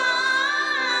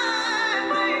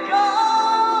 take over.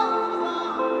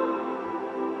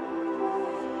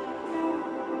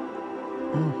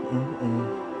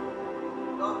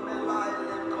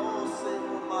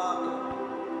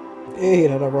 Hey,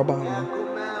 that rabbi.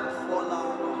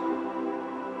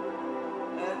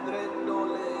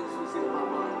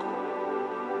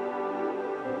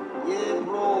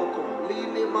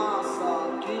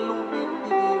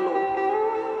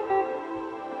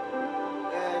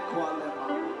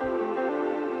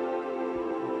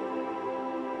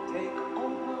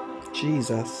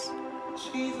 Jesus.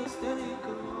 Jesus, take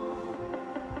over.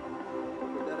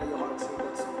 With that in your heart, sing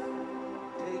that song.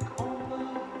 Take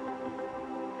over.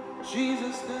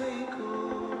 Jesus, take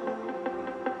over.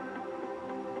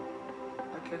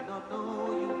 I cannot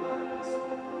know you by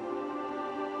this.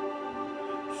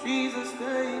 Jesus,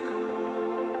 take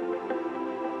over.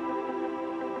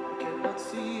 I cannot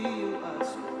see you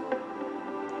as you are.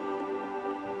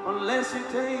 Unless you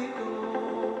take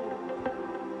over.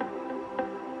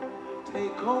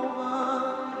 Take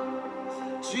over.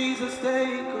 Jesus,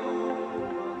 take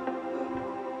over.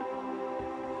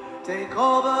 Take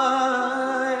over.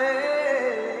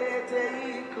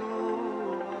 Take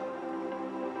over.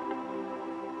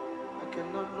 I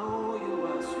cannot know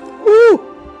you as you are.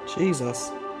 Woo!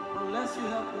 Jesus. Unless you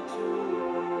help me to.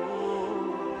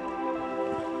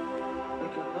 I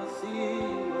cannot see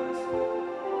you as you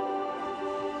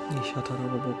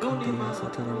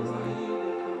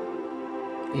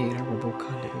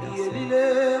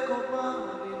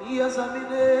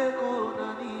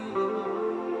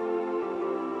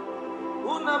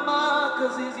Una marca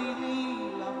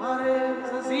zizili la mare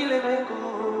zile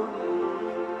mekoni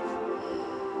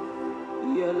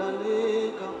yela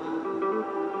le kama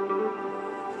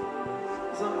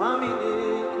zamami le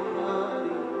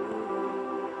komari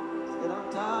said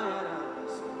I'm tired of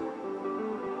this.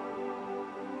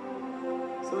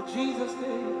 So Jesus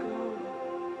take over.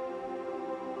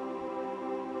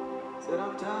 Said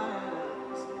I'm tired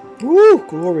of this. Woo!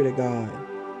 Glory to God.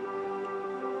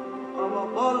 Our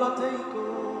ball take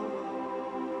over.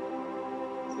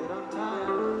 Said I'm tired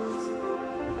of this.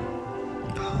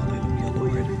 Hallelujah,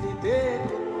 Lord.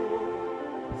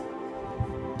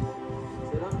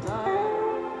 Said I'm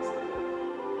tired of this.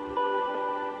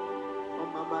 Oh,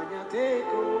 Mama, take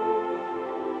over.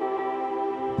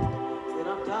 Said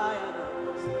I'm tired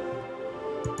of this.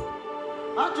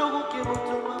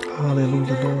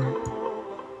 Hallelujah, Lord.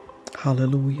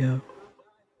 Hallelujah.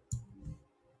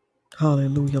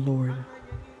 Hallelujah, Lord.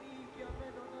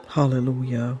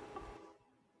 Hallelujah.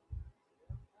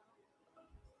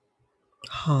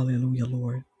 Hallelujah,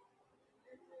 Lord.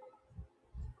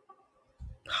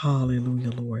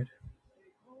 Hallelujah, Lord.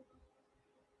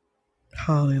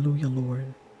 Hallelujah,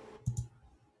 Lord.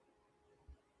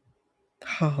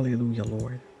 Hallelujah,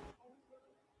 Lord.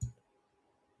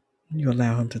 You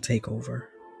allow him to take over.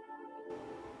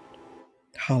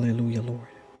 Hallelujah, Lord.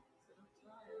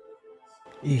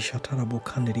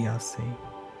 Ishatarabukandiriase.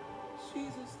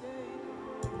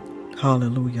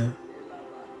 Hallelujah.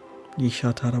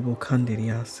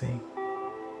 Ishatarabukandiriase.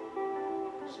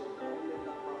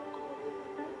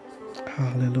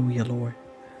 Hallelujah, Lord.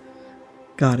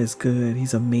 God is good.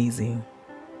 He's amazing.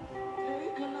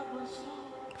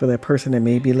 For that person that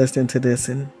may be listening to this,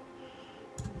 and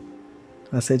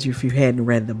I said if you hadn't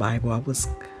read the Bible, I was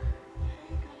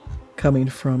coming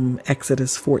from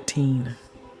Exodus 14.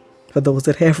 For those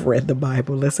that have read the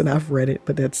Bible, listen, I've read it,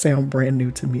 but that sounds brand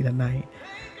new to me tonight.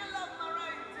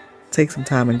 Take some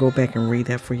time and go back and read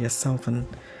that for yourself and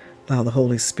allow the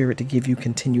Holy Spirit to give you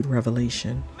continued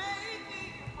revelation.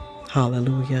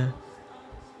 Hallelujah.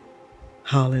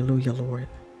 Hallelujah, Lord.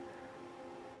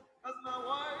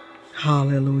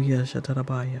 Hallelujah.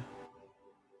 Shatarabaya.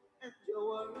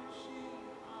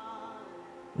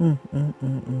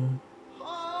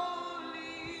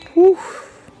 Whew.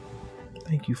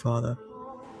 Thank you, Father.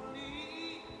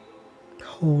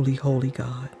 Holy, holy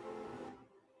God.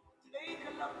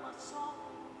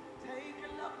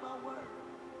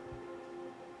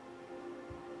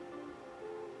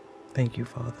 Thank you,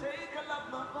 Father.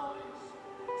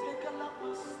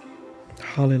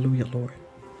 Hallelujah, Lord.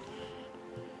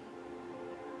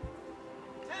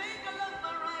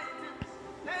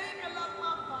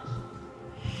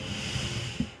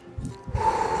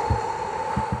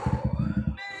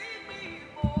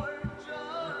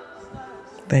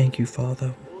 Thank you,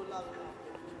 Father.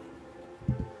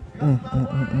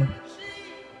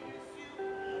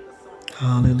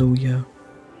 Hallelujah.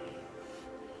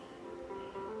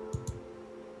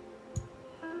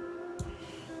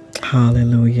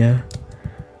 Hallelujah.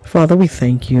 Father, we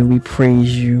thank you. We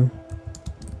praise you.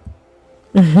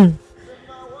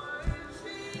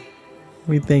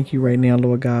 We thank you right now,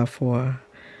 Lord God, for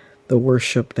the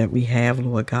worship that we have,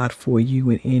 Lord God, for you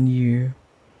and in you.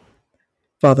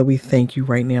 Father, we thank you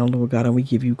right now, Lord God, and we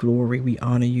give you glory. We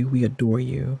honor you. We adore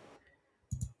you.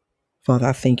 Father,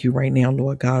 I thank you right now,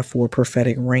 Lord God, for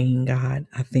prophetic rain, God.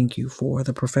 I thank you for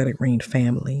the prophetic rain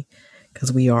family,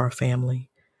 because we are a family.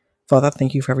 Father, I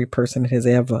thank you for every person that has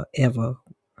ever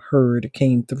heard,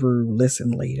 came through,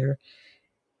 listened later,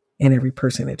 and every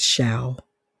person that shall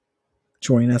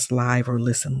join us live or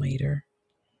listen later.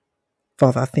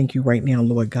 Father, I thank you right now,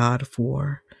 Lord God,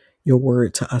 for your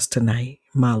word to us tonight,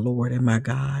 my Lord and my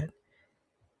God.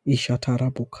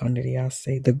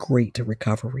 Ishatarabukandriase, the great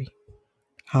recovery.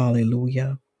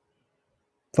 Hallelujah.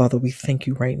 Father, we thank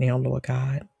you right now, Lord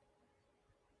God.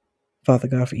 Father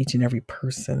God, for each and every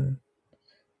person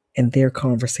and their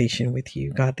conversation with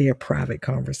you, God, their private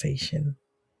conversation.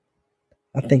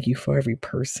 I thank you for every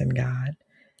person, God.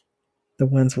 The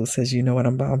ones who says, you know what,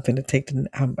 I'm finna take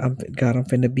God, I'm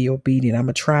finna be obedient. I'm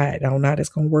gonna try it. I don't know how it's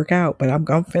gonna work out, but I'm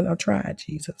finna try it,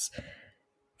 Jesus.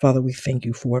 Father, we thank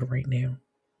you for it right now.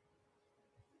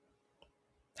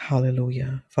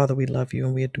 Hallelujah. Father, we love you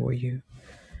and we adore you.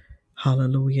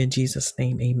 Hallelujah. In Jesus'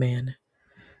 name, amen.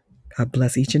 God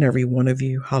bless each and every one of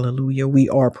you. Hallelujah. We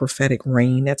are Prophetic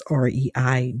Reign. That's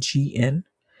REIGN.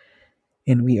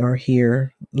 And we are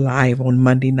here live on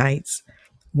Monday nights,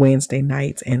 Wednesday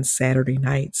nights, and Saturday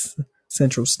nights,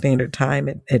 Central Standard Time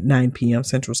at 9 p.m.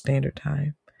 Central Standard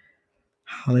Time.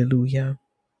 Hallelujah.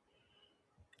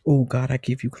 Oh God, I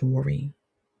give you glory.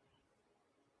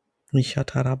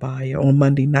 On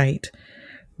Monday night,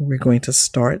 we're going to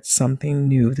start something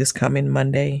new this coming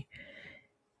Monday.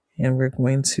 And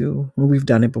we've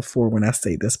done it before when I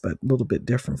say this, but a little bit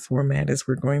different format is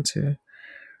we're going to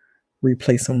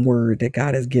replay some word that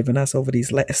God has given us over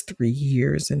these last 3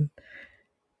 years and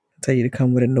tell you to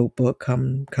come with a notebook,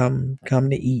 come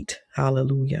to eat.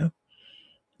 Hallelujah.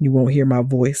 You won't hear my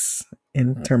voice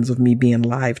in terms of me being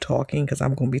live talking because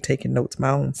I'm going to be taking notes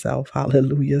my own self.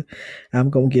 Hallelujah.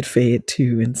 I'm going to get fed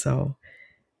too. And so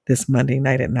this Monday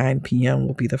night at 9 p.m.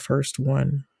 will be the first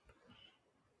one.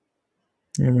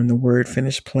 And when the word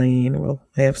finished playing, we'll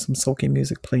have some soaking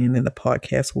music playing and the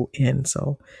podcast will end.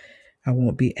 So I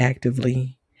won't be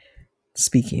actively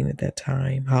speaking at that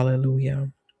time.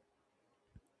 Hallelujah.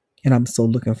 And I'm so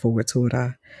looking forward to it.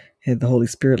 I had the Holy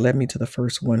Spirit led me to the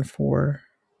first one for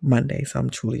Monday. So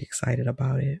I'm truly excited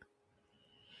about it.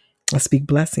 I speak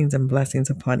blessings and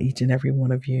blessings upon each and every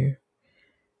one of you.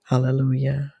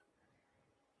 Hallelujah.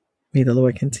 May the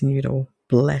Lord continue to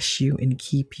bless you and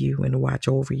keep you and watch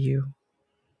over you.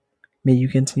 May you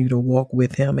continue to walk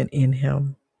with him and in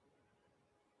him.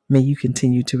 May you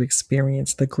continue to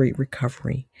experience the great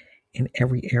recovery in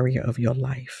every area of your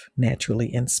life,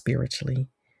 naturally and spiritually.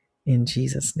 In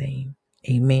Jesus' name,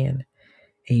 amen,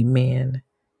 amen,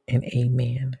 and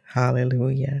amen.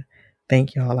 Hallelujah.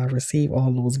 Thank y'all. I receive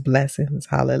all those blessings.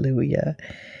 Hallelujah.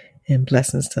 And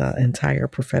blessings to our entire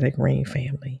Prophetic Reign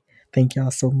family. Thank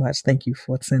y'all so much. Thank you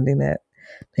for sending that.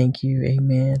 Thank you.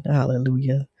 Amen.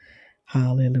 Hallelujah.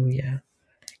 Hallelujah.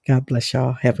 God bless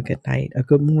y'all. Have a good night, a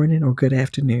good morning, or good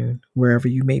afternoon, wherever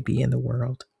you may be in the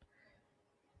world.